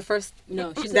thought she was the first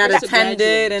that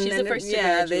attended, and she's the first to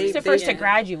graduate. She's the first to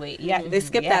graduate. Yeah, they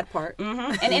skipped that part.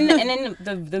 And in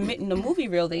the movie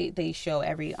reel, they show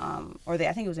every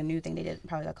I think it was a new thing they did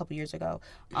probably a couple years ago.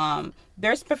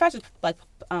 There's professors like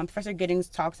Professor Giddings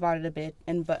talks about it a bit,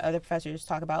 but other professors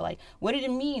talk about like what did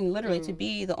it mean literally to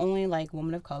be the only like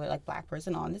woman of color, like Black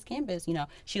person on this campus.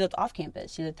 She lived off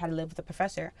campus. She had to live with a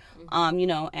professor.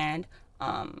 And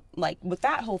like with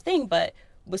that whole thing, but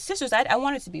with Sisters, I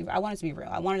want it to be real.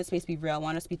 I wanted the space to be real. I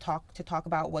want us to talk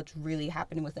about what's really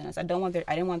happening within us. I didn't want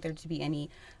there to be any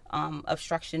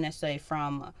obstruction necessarily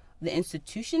from the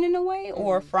institution in a way,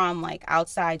 or from like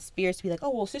outside spirits to be like,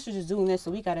 oh well, Sisters is doing this, so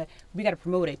we gotta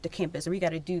promote it to campus, or we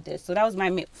gotta do this. So that was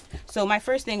my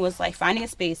first thing was like finding a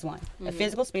space, a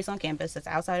physical space on campus that's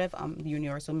outside of the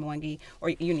Universal Mwangi or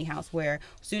Uni House, where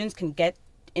students can get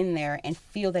in there and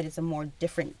feel that it's a more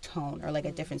different tone or like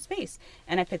a different space.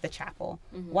 And I picked the chapel.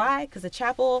 Why? Because the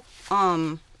chapel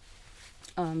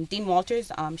Dean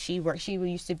Walters. She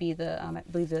used to be the I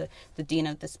believe the dean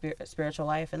of the spiritual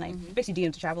life and like basically dean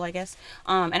of the chapel, I guess.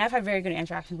 And I've had very good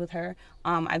interactions with her.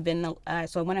 I've been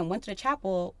so when I went to the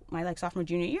chapel my like sophomore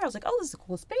junior year, I was like, oh, this is a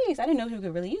cool space. I didn't know who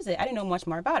could really use it. I didn't know much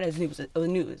more about it. I just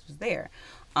knew it was there.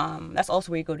 That's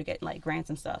also where you go to get like grants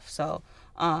and stuff. So.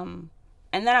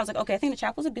 And then I was like, okay, I think the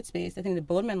chapel's a good space. I think the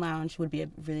Boardman Lounge would be a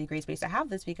really great space to have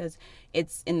this because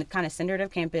it's in the kind of center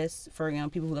of campus for,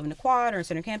 people who live in the Quad or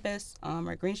center campus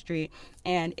or Green Street.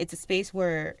 And it's a space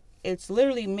where it's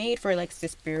literally made for like the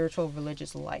spiritual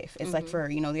religious life. It's like for,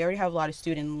 they already have a lot of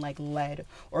student like led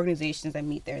organizations that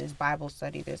meet there. There's Bible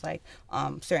study. There's like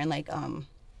certain like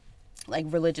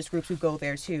religious groups who go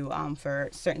there too for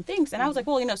certain things. And I was like,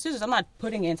 well, sisters, I'm not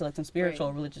putting it into like some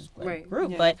spiritual religious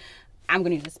group, but I'm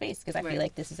going to use the space because I feel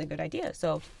like this is a good idea.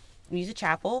 So we used a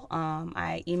chapel.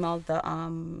 I emailed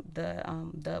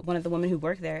the one of the women who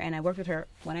worked there, and I worked with her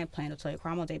when I planned to tell you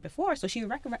Cromwell Day before. So she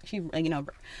remembered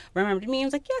me and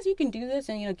was like, yes, you can do this,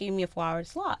 and gave me a 4-hour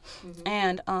slot.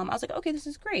 And I was like, okay, this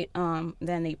is great.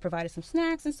 Then they provided some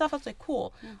snacks and stuff. I was like,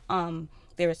 cool.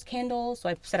 There was candles, so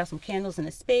I set out some candles in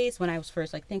the space. When I was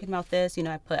first like thinking about this,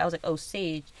 I was like, oh,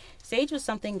 sage. Sage was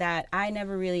something that I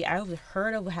always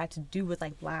heard of, had to do with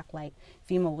like black, like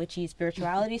female witchy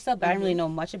spirituality stuff, but I didn't really know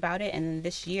much about it. And then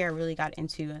this year I really got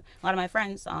into a lot of my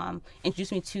friends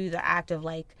introduced me to the act of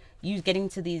like getting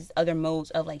to these other modes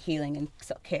of like healing and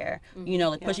self-care,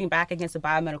 pushing back against the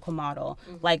biomedical model.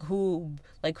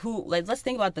 Let's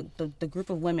think about the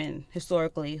group of women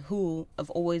historically who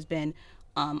have always been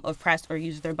oppressed or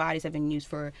used their bodies have been used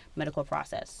for medical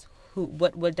process.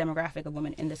 What demographic of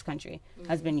women in this country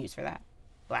has been used for that?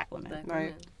 Black women.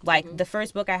 Right. Like the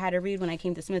first book I had to read when I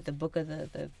came to Smith, the book of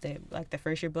the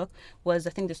first year book was, I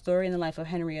think, the story in the life of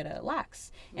Henrietta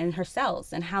Lacks and her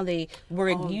cells and how they were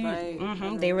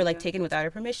used. They were like taken without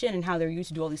her permission and how they were used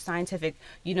to do all these scientific,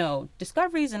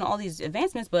 discoveries and all these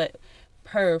advancements. But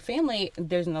her family,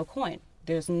 there's no coin.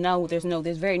 No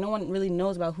one really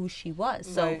knows about who she was.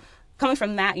 So coming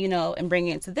from that, and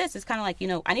bringing it to this, it's kind of like,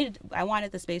 I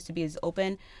wanted the space to be as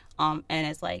open, and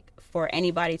as like for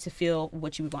anybody to feel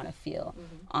what you would want to feel.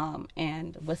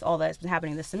 And with all that's been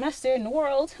happening this semester in the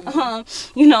world,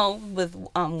 with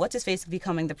what's his face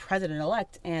becoming the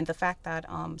president-elect, and the fact that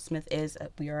Smith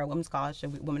we are a women's college, so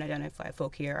women identified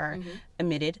folk here are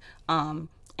admitted,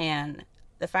 and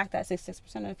the fact that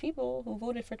 66% of people who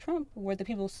voted for Trump were the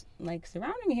people like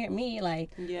surrounding me, like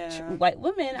white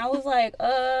women. I was like,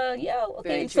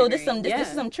 okay. So this is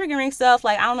some triggering stuff.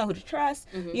 Like I don't know who to trust.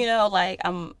 It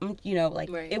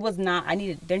was not.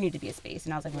 There needed to be a space,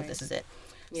 and I was like, well, this is it.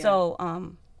 Yeah. So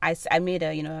I made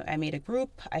a group.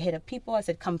 I hit up people. I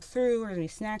said, come through. There's gonna be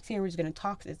snacks here. We're just gonna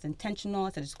talk. It's intentional. I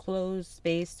said, it's closed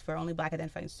space for only Black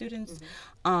identifying students.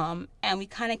 And we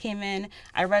kind of came in.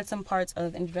 I read some parts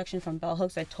of the introduction from Bell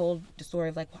Hooks. I told the story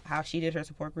of like how she did her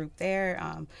support group there.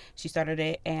 She started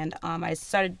it, and I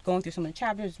started going through some of the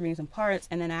chapters, reading some parts,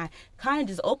 and then I kind of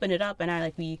just opened it up. And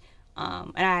I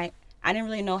didn't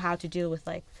really know how to deal with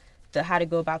like how to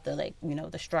go about the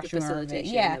the structure of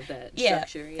that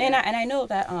structure. And I know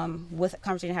that with a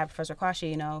conversation I had with Professor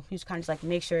Kwashi, he was kind of just like,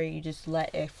 make sure you just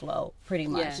let it flow, pretty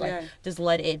much. Just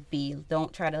let it be.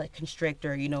 Don't try to like constrict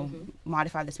or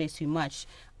modify the space too much.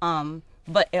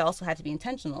 But it also had to be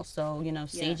intentional. So,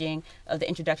 saging of the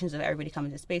introductions of everybody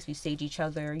coming to space, we sage each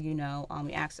other,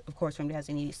 we ask, of course, if anybody has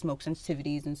any smoke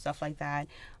sensitivities and stuff like that.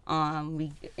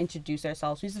 We introduce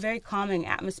ourselves. It's a very calming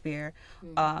atmosphere.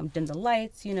 Dim the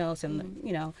lights,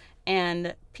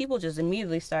 and people just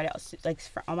immediately started out, like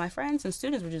all my friends and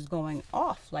students were just going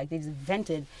off. Like they just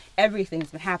vented everything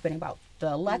that's been happening about the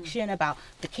election, about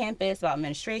the campus, about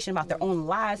administration, about their own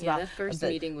lives. That first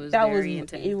meeting was very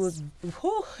intense. It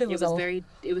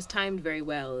was timed very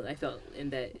well. I felt in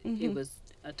that it was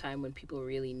a time when people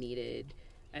really needed,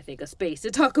 I think, a space to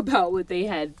talk about what they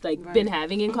had been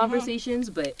having in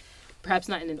conversations, but perhaps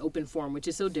not in an open form, which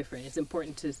is so different. It's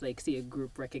important to see a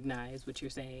group recognize what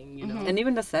you're saying, And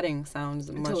even the setting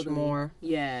sounds much more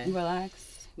relaxed.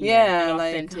 And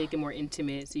authentic and more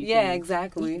intimate. So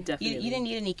exactly. Definitely. You didn't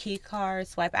need any key cards,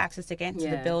 swipe access to get into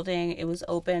the building. It was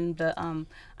open.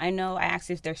 I know I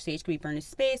asked if their stage could be burned in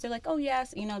space. They're like, oh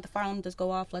yes, the fire alarm does go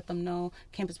off. Let them know.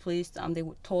 Campus police. They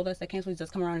told us that campus police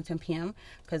does come around at 10 p.m.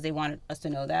 because they wanted us to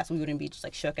know that, so we wouldn't be just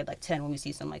shook at 10 when we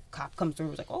see some cop come through.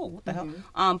 It was like, oh, what the hell?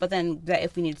 But then that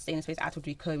if we needed to stay in the space afterwards,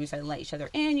 we could. We decided to let each other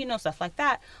in. Stuff like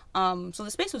that. So the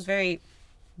space was very,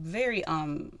 very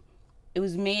it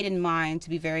was made in mind to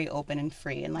be very open and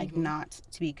free, and like not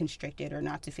to be constricted or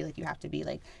not to feel like you have to be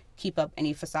like keep up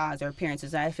any facades or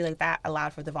appearances. And I feel like that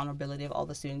allowed for the vulnerability of all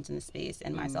the students in the space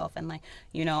and myself, and like,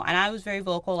 you know, and I was very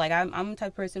vocal. Like I'm the type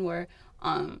of person where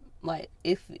like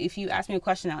if you ask me a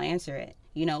question, I'll answer it.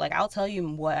 You know, like I'll tell you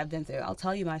what I've been through. I'll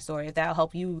tell you my story. If that'll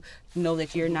help you know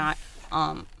that you're not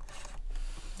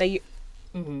that you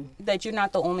that you're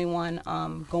not the only one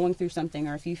going through something,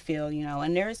 or if you feel, you know,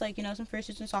 and there's like, you know, some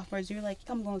freshmen and sophomores, you're like,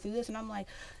 I'm going through this, and I'm like,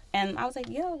 and I was like,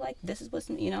 yo, like this is what's,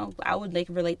 you know, I would like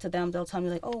relate to them. They'll tell me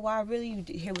like, oh wow, really,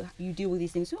 you deal with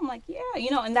these things too. I'm like, yeah, you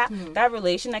know, and that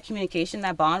relation, that communication,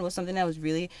 that bond was something that was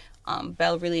really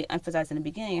Belle really emphasized in the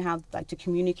beginning, how like to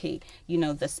communicate, you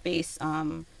know, the space.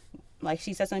 Like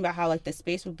she said something about how like the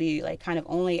space would be like kind of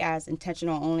only as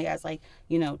intentional, only as like,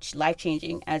 you know, life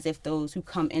changing as if those who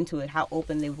come into it, how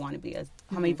open they want to be, as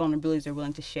how many vulnerabilities they're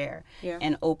willing to share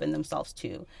and open themselves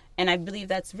to. And I believe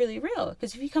that's really real,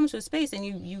 because if you come to a space and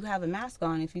you have a mask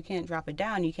on, if you can't drop it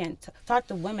down, you can't talk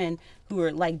to women who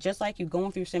are like just like you,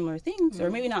 going through similar things, or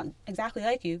maybe not exactly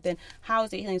like you, then how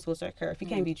is the healing supposed to occur if you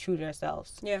can't be true to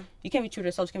ourselves? You can't be true to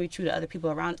ourselves, you can't be true to other people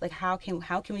around. Like how can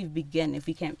we begin if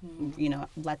we can't you know,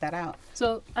 let that out?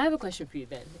 So I have a question for you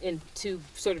then, and to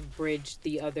sort of bridge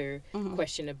the other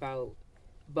question about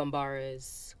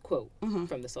Bambara's quote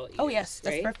from the Salt Eaters. Oh yes,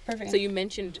 that's right? perfect. So you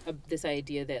mentioned this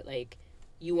idea that like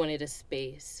you wanted a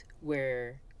space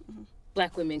where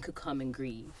Black women could come and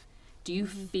grieve. Do you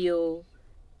feel,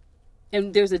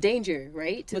 and there's a danger,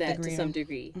 right, to that to some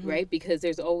degree, right? Because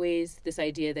there's always this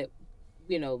idea that,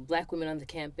 you know, Black women on the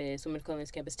campus, women on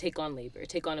this campus take on labor,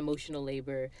 take on emotional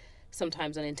labor,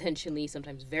 sometimes unintentionally,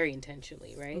 sometimes very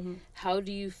intentionally, right? How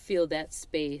do you feel that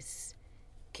space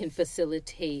can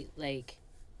facilitate like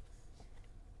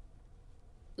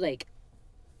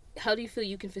how do you feel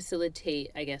you can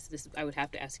facilitate, I guess this, I would have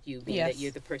to ask you, being that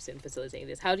you're the person facilitating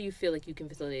this, how do you feel like you can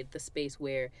facilitate the space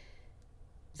where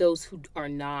those who are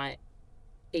not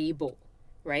able,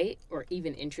 right, or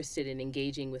even interested in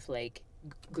engaging with like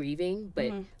grieving,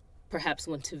 but perhaps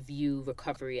want to view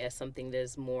recovery as something that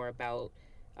is more about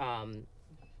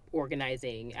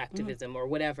organizing, activism, or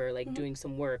whatever, like doing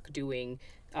some work, doing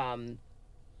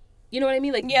you know what I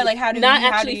mean, like like how do not you,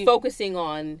 actually focusing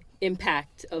on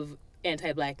impact of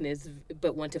anti-Blackness,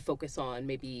 but want to focus on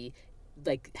maybe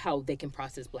like how they can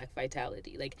process Black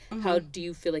vitality. Like how do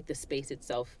you feel like the space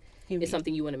itself is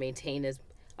something you want to maintain as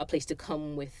a place to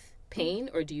come with pain,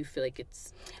 or do you feel like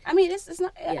it's, I mean, it's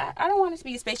not, I don't want it to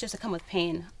be a space just to come with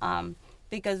pain,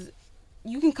 because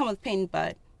you can come with pain,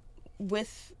 but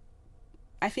with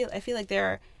I feel like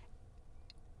they're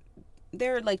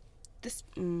like this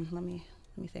let me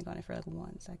think on it for like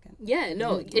 1 second.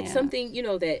 It's something, you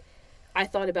know, that I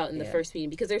thought about in the first meeting,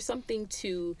 because there's something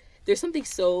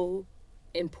so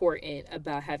important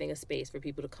about having a space for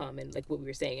people to come and, like what we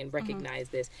were saying, and recognize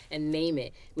this and name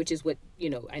it, which is what, you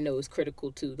know, I know is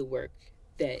critical to the work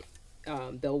that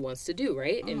Belle wants to do,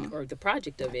 right? And or the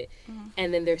project of it.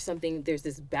 And then there's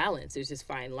this balance, there's this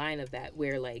fine line of that,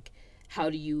 where like how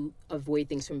do you avoid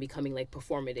things from becoming like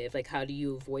performative? Like how do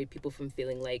you avoid people from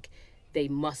feeling like they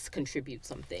must contribute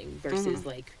something versus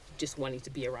like just wanting to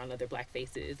be around other Black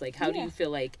faces? Like how do you feel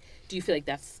like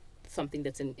that's something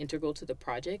that's integral to the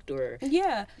project? Or you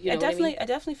know I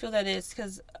definitely feel that is,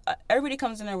 because everybody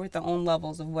comes in there with their own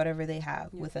levels of whatever they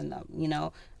have within them, you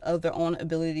know, of their own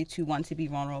ability to want to be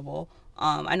vulnerable.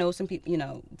 I know some people, you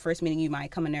know, first meeting you might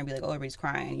come in there and be like, oh, everybody's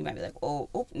crying. You might be like, oh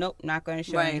nope, not going to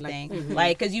show anything.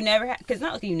 Like, because you never, because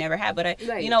not like you never have, but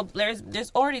you know,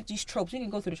 there's already these tropes. You can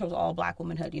go through the tropes of all Black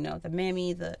womanhood, you know, the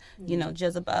mammy, the, you know,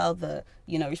 Jezebel, the,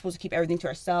 you know, you're supposed to keep everything to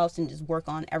ourselves and just work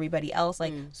on everybody else.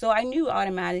 Like, so I knew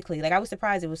automatically, like, I was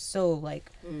surprised it was so,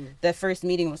 like, the first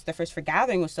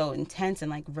gathering was so intense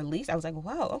and, like, released. I was like,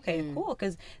 wow, okay, cool.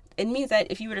 Because it means that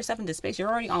if you were to step into space, you're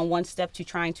already on one step to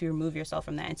trying to remove yourself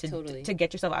from that and to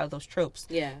get yourself out of those tropes.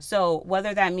 So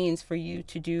whether that means for you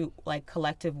to do like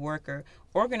collective work or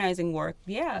organizing work,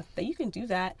 that you can do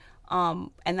that. And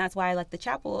that's why I like the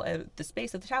chapel, the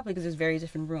space of the chapel, because there's very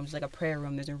different rooms. There's like a prayer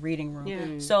room, there's a reading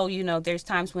room. So, you know, there's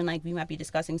times when like we might be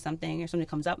discussing something or something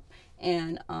comes up,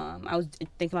 and I was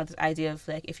thinking about this idea of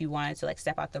like if you wanted to like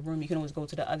step out the room, you can always go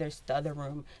to the other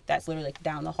room that's literally like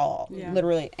down the hall,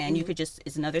 literally, and you could just,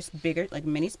 it's another bigger like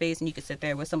mini space, and you could sit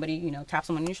there with somebody, you know, tap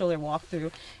someone on your shoulder, walk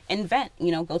through, and vent,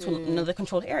 you know, go to another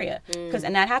controlled area, because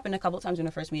and that happened a couple of times in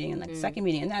the first meeting and like the second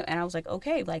meeting, and I was like,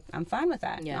 okay, like I'm fine with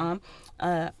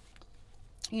that.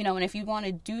 you know, and if you want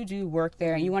to do work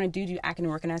there and you want to do acting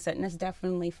work in that setting, that's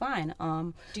definitely fine.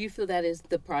 Do you feel that is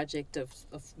the project of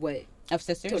what Of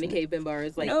Sisters? Tony K. Bimbar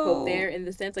is like No. put there in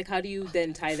the sense, like, how do you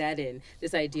then tie that in,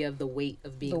 this idea of the weight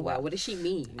of being well? What does she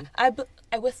mean?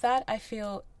 With that, I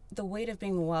feel the weight of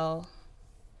being well,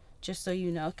 just so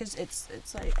you know, because it's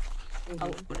like,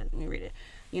 let me read it.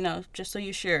 You know, just so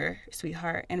you're sure,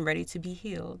 sweetheart, and ready to be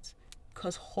healed,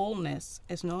 because wholeness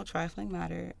is no trifling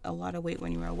matter. A lot of weight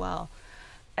when you are well.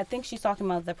 I think she's talking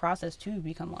about the process to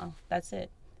become well. That's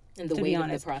it. And the weight of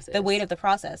the process. The weight of the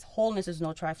process. Wholeness is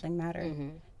no trifling matter.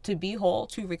 To be whole,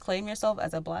 to reclaim yourself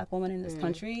as a Black woman in this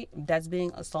country that's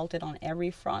being assaulted on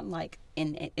every front, like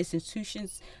in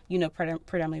institutions, you know,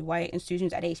 predominantly white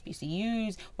institutions, at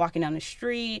HBCUs, walking down the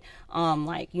street,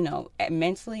 like, you know,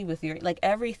 mentally with your, like,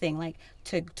 everything, like,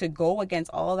 to go against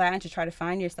all that and to try to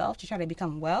find yourself, to try to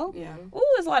become well. Yeah. Ooh,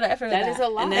 there's a lot of effort. That is a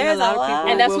lot. And there's a lot of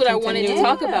people, and that's what I wanted to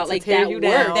talk about, like that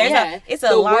work. It's a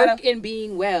the lot work in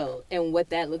being well, and what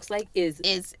that looks like is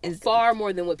far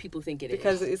more than what people think it is.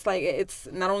 Because it's like, it's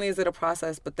not only is it a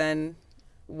process, but then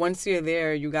once you're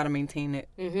there, you got to maintain it,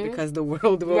 because the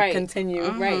world will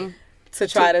continue to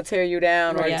try to tear you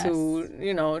down or to,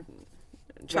 you know,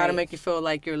 try to make you feel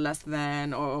like you're less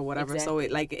than or whatever. Exactly.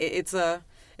 So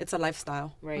it's a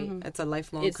lifestyle. Right. It's a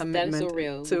lifelong commitment. That is so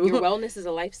real. Your wellness is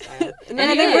a lifestyle. And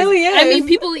it really is. I mean,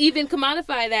 people even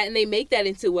commodify that and they make that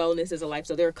into wellness as a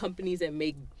lifestyle. There are companies that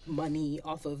make money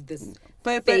off of this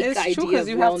but fake it's idea true, because of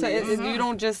you wellness. have to,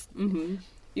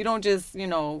 you don't just, you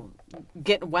know,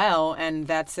 get well and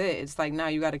that's it. It's like, now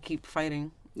you got to keep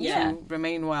fighting. To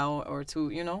remain well, or to,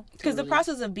 you know, because the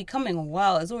process of becoming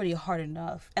well is already hard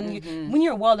enough, and when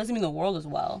you're well doesn't mean the world is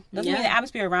well, doesn't mean the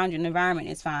atmosphere around you and the environment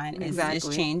is fine, it's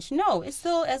changed. No, it's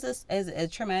still as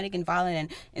traumatic and violent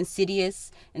and insidious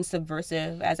and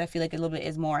subversive as I feel like a little bit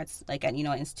is more. It's like at, you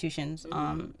know, institutions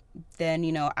than,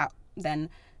 you know, than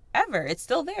ever. It's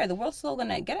still there. The world's still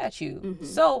gonna get at you.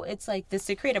 So it's like this,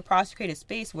 to create a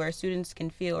space where students can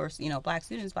feel, or, you know, Black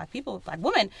students, Black people, Black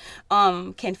women,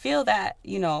 can feel that,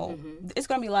 you know, it's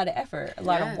gonna be a lot of effort, a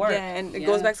lot of work. Yeah, and it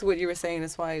goes back to what you were saying.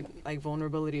 That's why, like,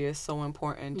 vulnerability is so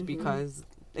important, because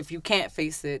if you can't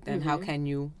face it, then how can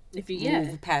you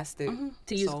move past it?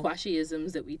 To use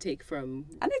Kwashi-isms that we take from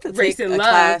I need to Race take and a Love.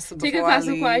 class Take a class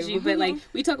of Kwashi, but like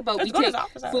we talk about,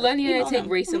 Fulani and I take them.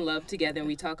 Race and Love together, and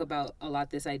we talk about a lot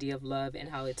this idea of love and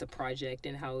how it's a project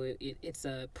and how it's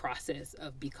a process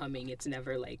of becoming. It's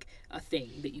never like a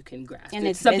thing that you can grasp. And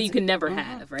it's something you can never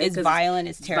have, right? It's violent,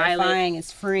 it's terrifying,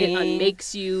 it's freeing. It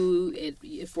unmakes you,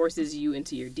 it forces you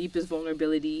into your deepest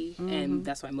vulnerability, and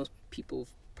that's why most people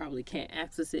probably can't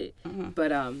access it.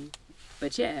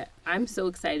 But yeah, I'm so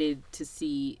excited to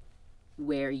see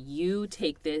where you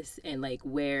take this and like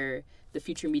where the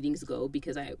future meetings go,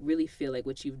 because I really feel like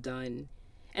what you've done,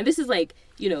 and this is like,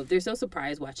 you know, there's no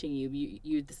surprise watching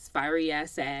you're this fiery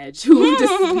ass Sag who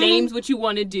just names what you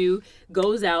want to do,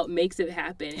 goes out, makes it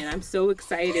happen, and I'm so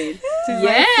excited.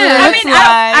 I mean,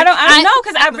 I don't know,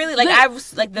 because I really like, I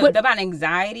was like the amount of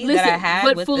anxiety that I had.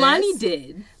 But with Fulani this,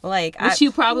 did, like, which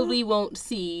you probably won't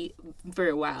see for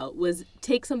a while, was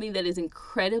take something that is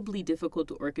incredibly difficult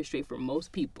to orchestrate for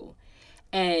most people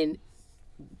and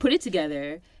put it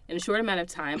together in a short amount of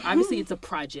time. Obviously, it's a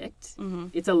project.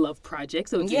 It's a love project,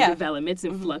 so it's in development, it's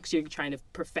in flux. You're trying to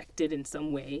perfect it in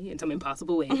some way, in some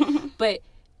impossible way. But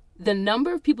the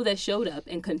number of people that showed up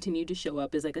and continue to show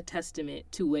up is like a testament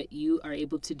to what you are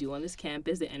able to do on this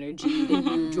campus, the energy that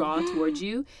you draw towards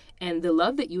you, and the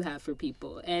love that you have for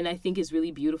people. And I think it's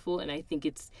really beautiful, and I think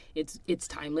it's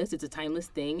timeless. It's a timeless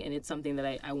thing, and it's something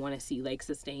that I want to see like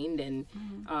sustained. And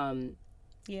I'm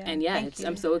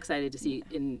so excited to see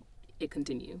it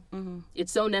continue.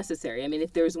 It's so necessary. I mean,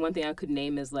 if there's one thing I could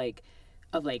name as like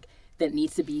that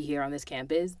needs to be here on this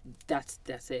campus, that's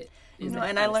it. You know,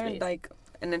 and I learned like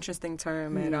an interesting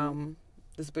term at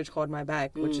this bitch called my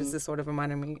back, which is just sort of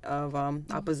reminding me of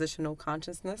oppositional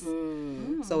consciousness.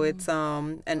 So it's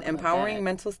an empowering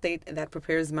mental state that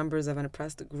prepares members of an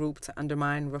oppressed group to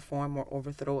undermine, reform, or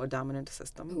overthrow a dominant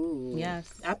system. Ooh.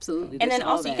 Yes, absolutely. And then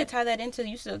also you could tie that into the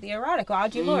use of the erotic,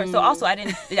 Audre Lorde. So also I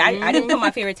didn't put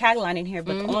my favorite tagline in here,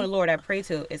 but the only Lord I pray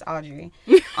to is Audrey.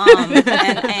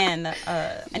 And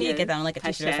I need to get that on like a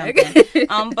t-shirt or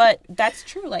something. But that's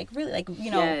true. Like really, like,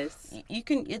 you know, you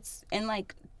can. It's and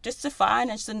like. just to find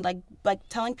and just like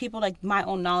telling people like my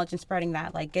own knowledge and spreading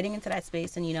that, like getting into that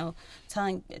space and, you know,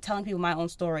 telling people my own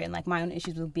story and like my own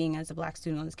issues with being as a Black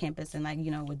student on this campus and like, you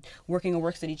know, with working a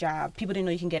work study job. People didn't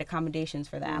know you can get accommodations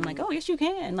for that. I'm like, oh yes you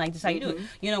can, like this is how you do it,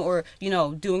 you know, or, you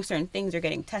know, doing certain things or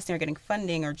getting testing or getting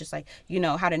funding or just like, you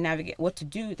know, how to navigate what to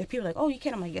do. There people are like, oh you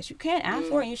can. I'm like, yes you can, ask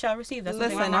for it and you shall receive. That's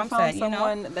what my mom said, you know.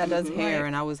 Someone that does hair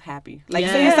and I was happy. Like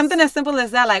saying something as simple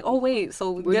as that, like, oh wait,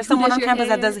 so there's someone on campus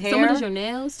that does hair. Someone does your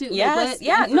nails too. Yes,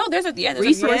 yeah, no, there's a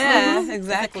resources. Yeah,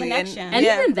 exactly. Connection. And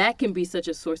even that can be such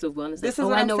a source of wellness. This like, is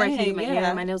what I I'm know where I can saying, get my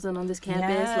hair, my nails done on this campus.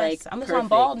 Yes. Like, I'm just on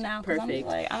bald now. Perfect.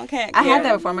 Like, I can't. I had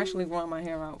that before. I'm actually growing my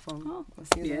hair out from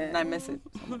a season, and I miss it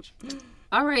so much.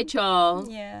 All right, y'all.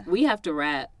 Yeah. We have to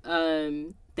wrap.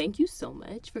 Thank you so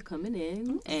much for coming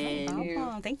in and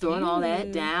throwing all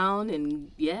that down.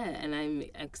 And and I'm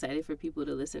excited for people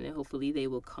to listen and hopefully they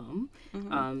will come.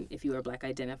 If you are a Black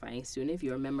identifying student, if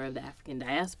you're a member of the African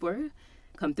diaspora,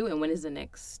 come through. And when is the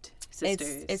next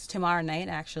Sisters? It's tomorrow night,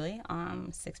 actually,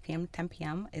 6 p.m., 10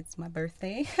 p.m. It's my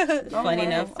birthday. Funny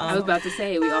enough. I was about to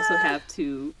say, we also have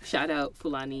to shout out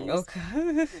Fulani's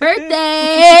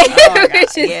birthday,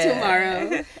 which is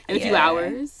tomorrow in a few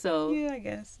hours. So yeah, I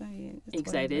guess.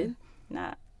 Excited?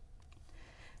 Nah.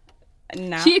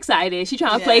 She excited. She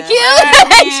trying to play cute.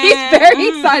 She's very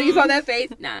excited. You saw that face?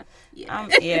 Nah.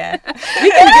 Yeah. we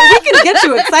can get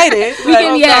you excited. We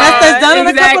can, that's done in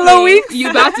a couple of weeks. You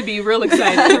about to be real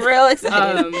excited. Real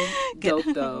excited. Dope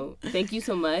though. Thank you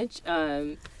so much.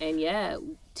 And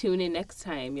tune in next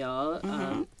time,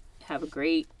 y'all. Have a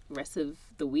great rest of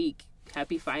the week.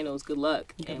 Happy finals. Good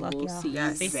luck. Good luck, we'll see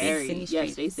you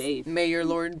stay safe. May your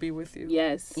Lord be with you.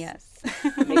 Yes. Yes.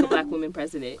 Make a Black woman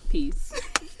president. Peace.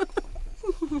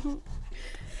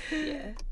 Yeah.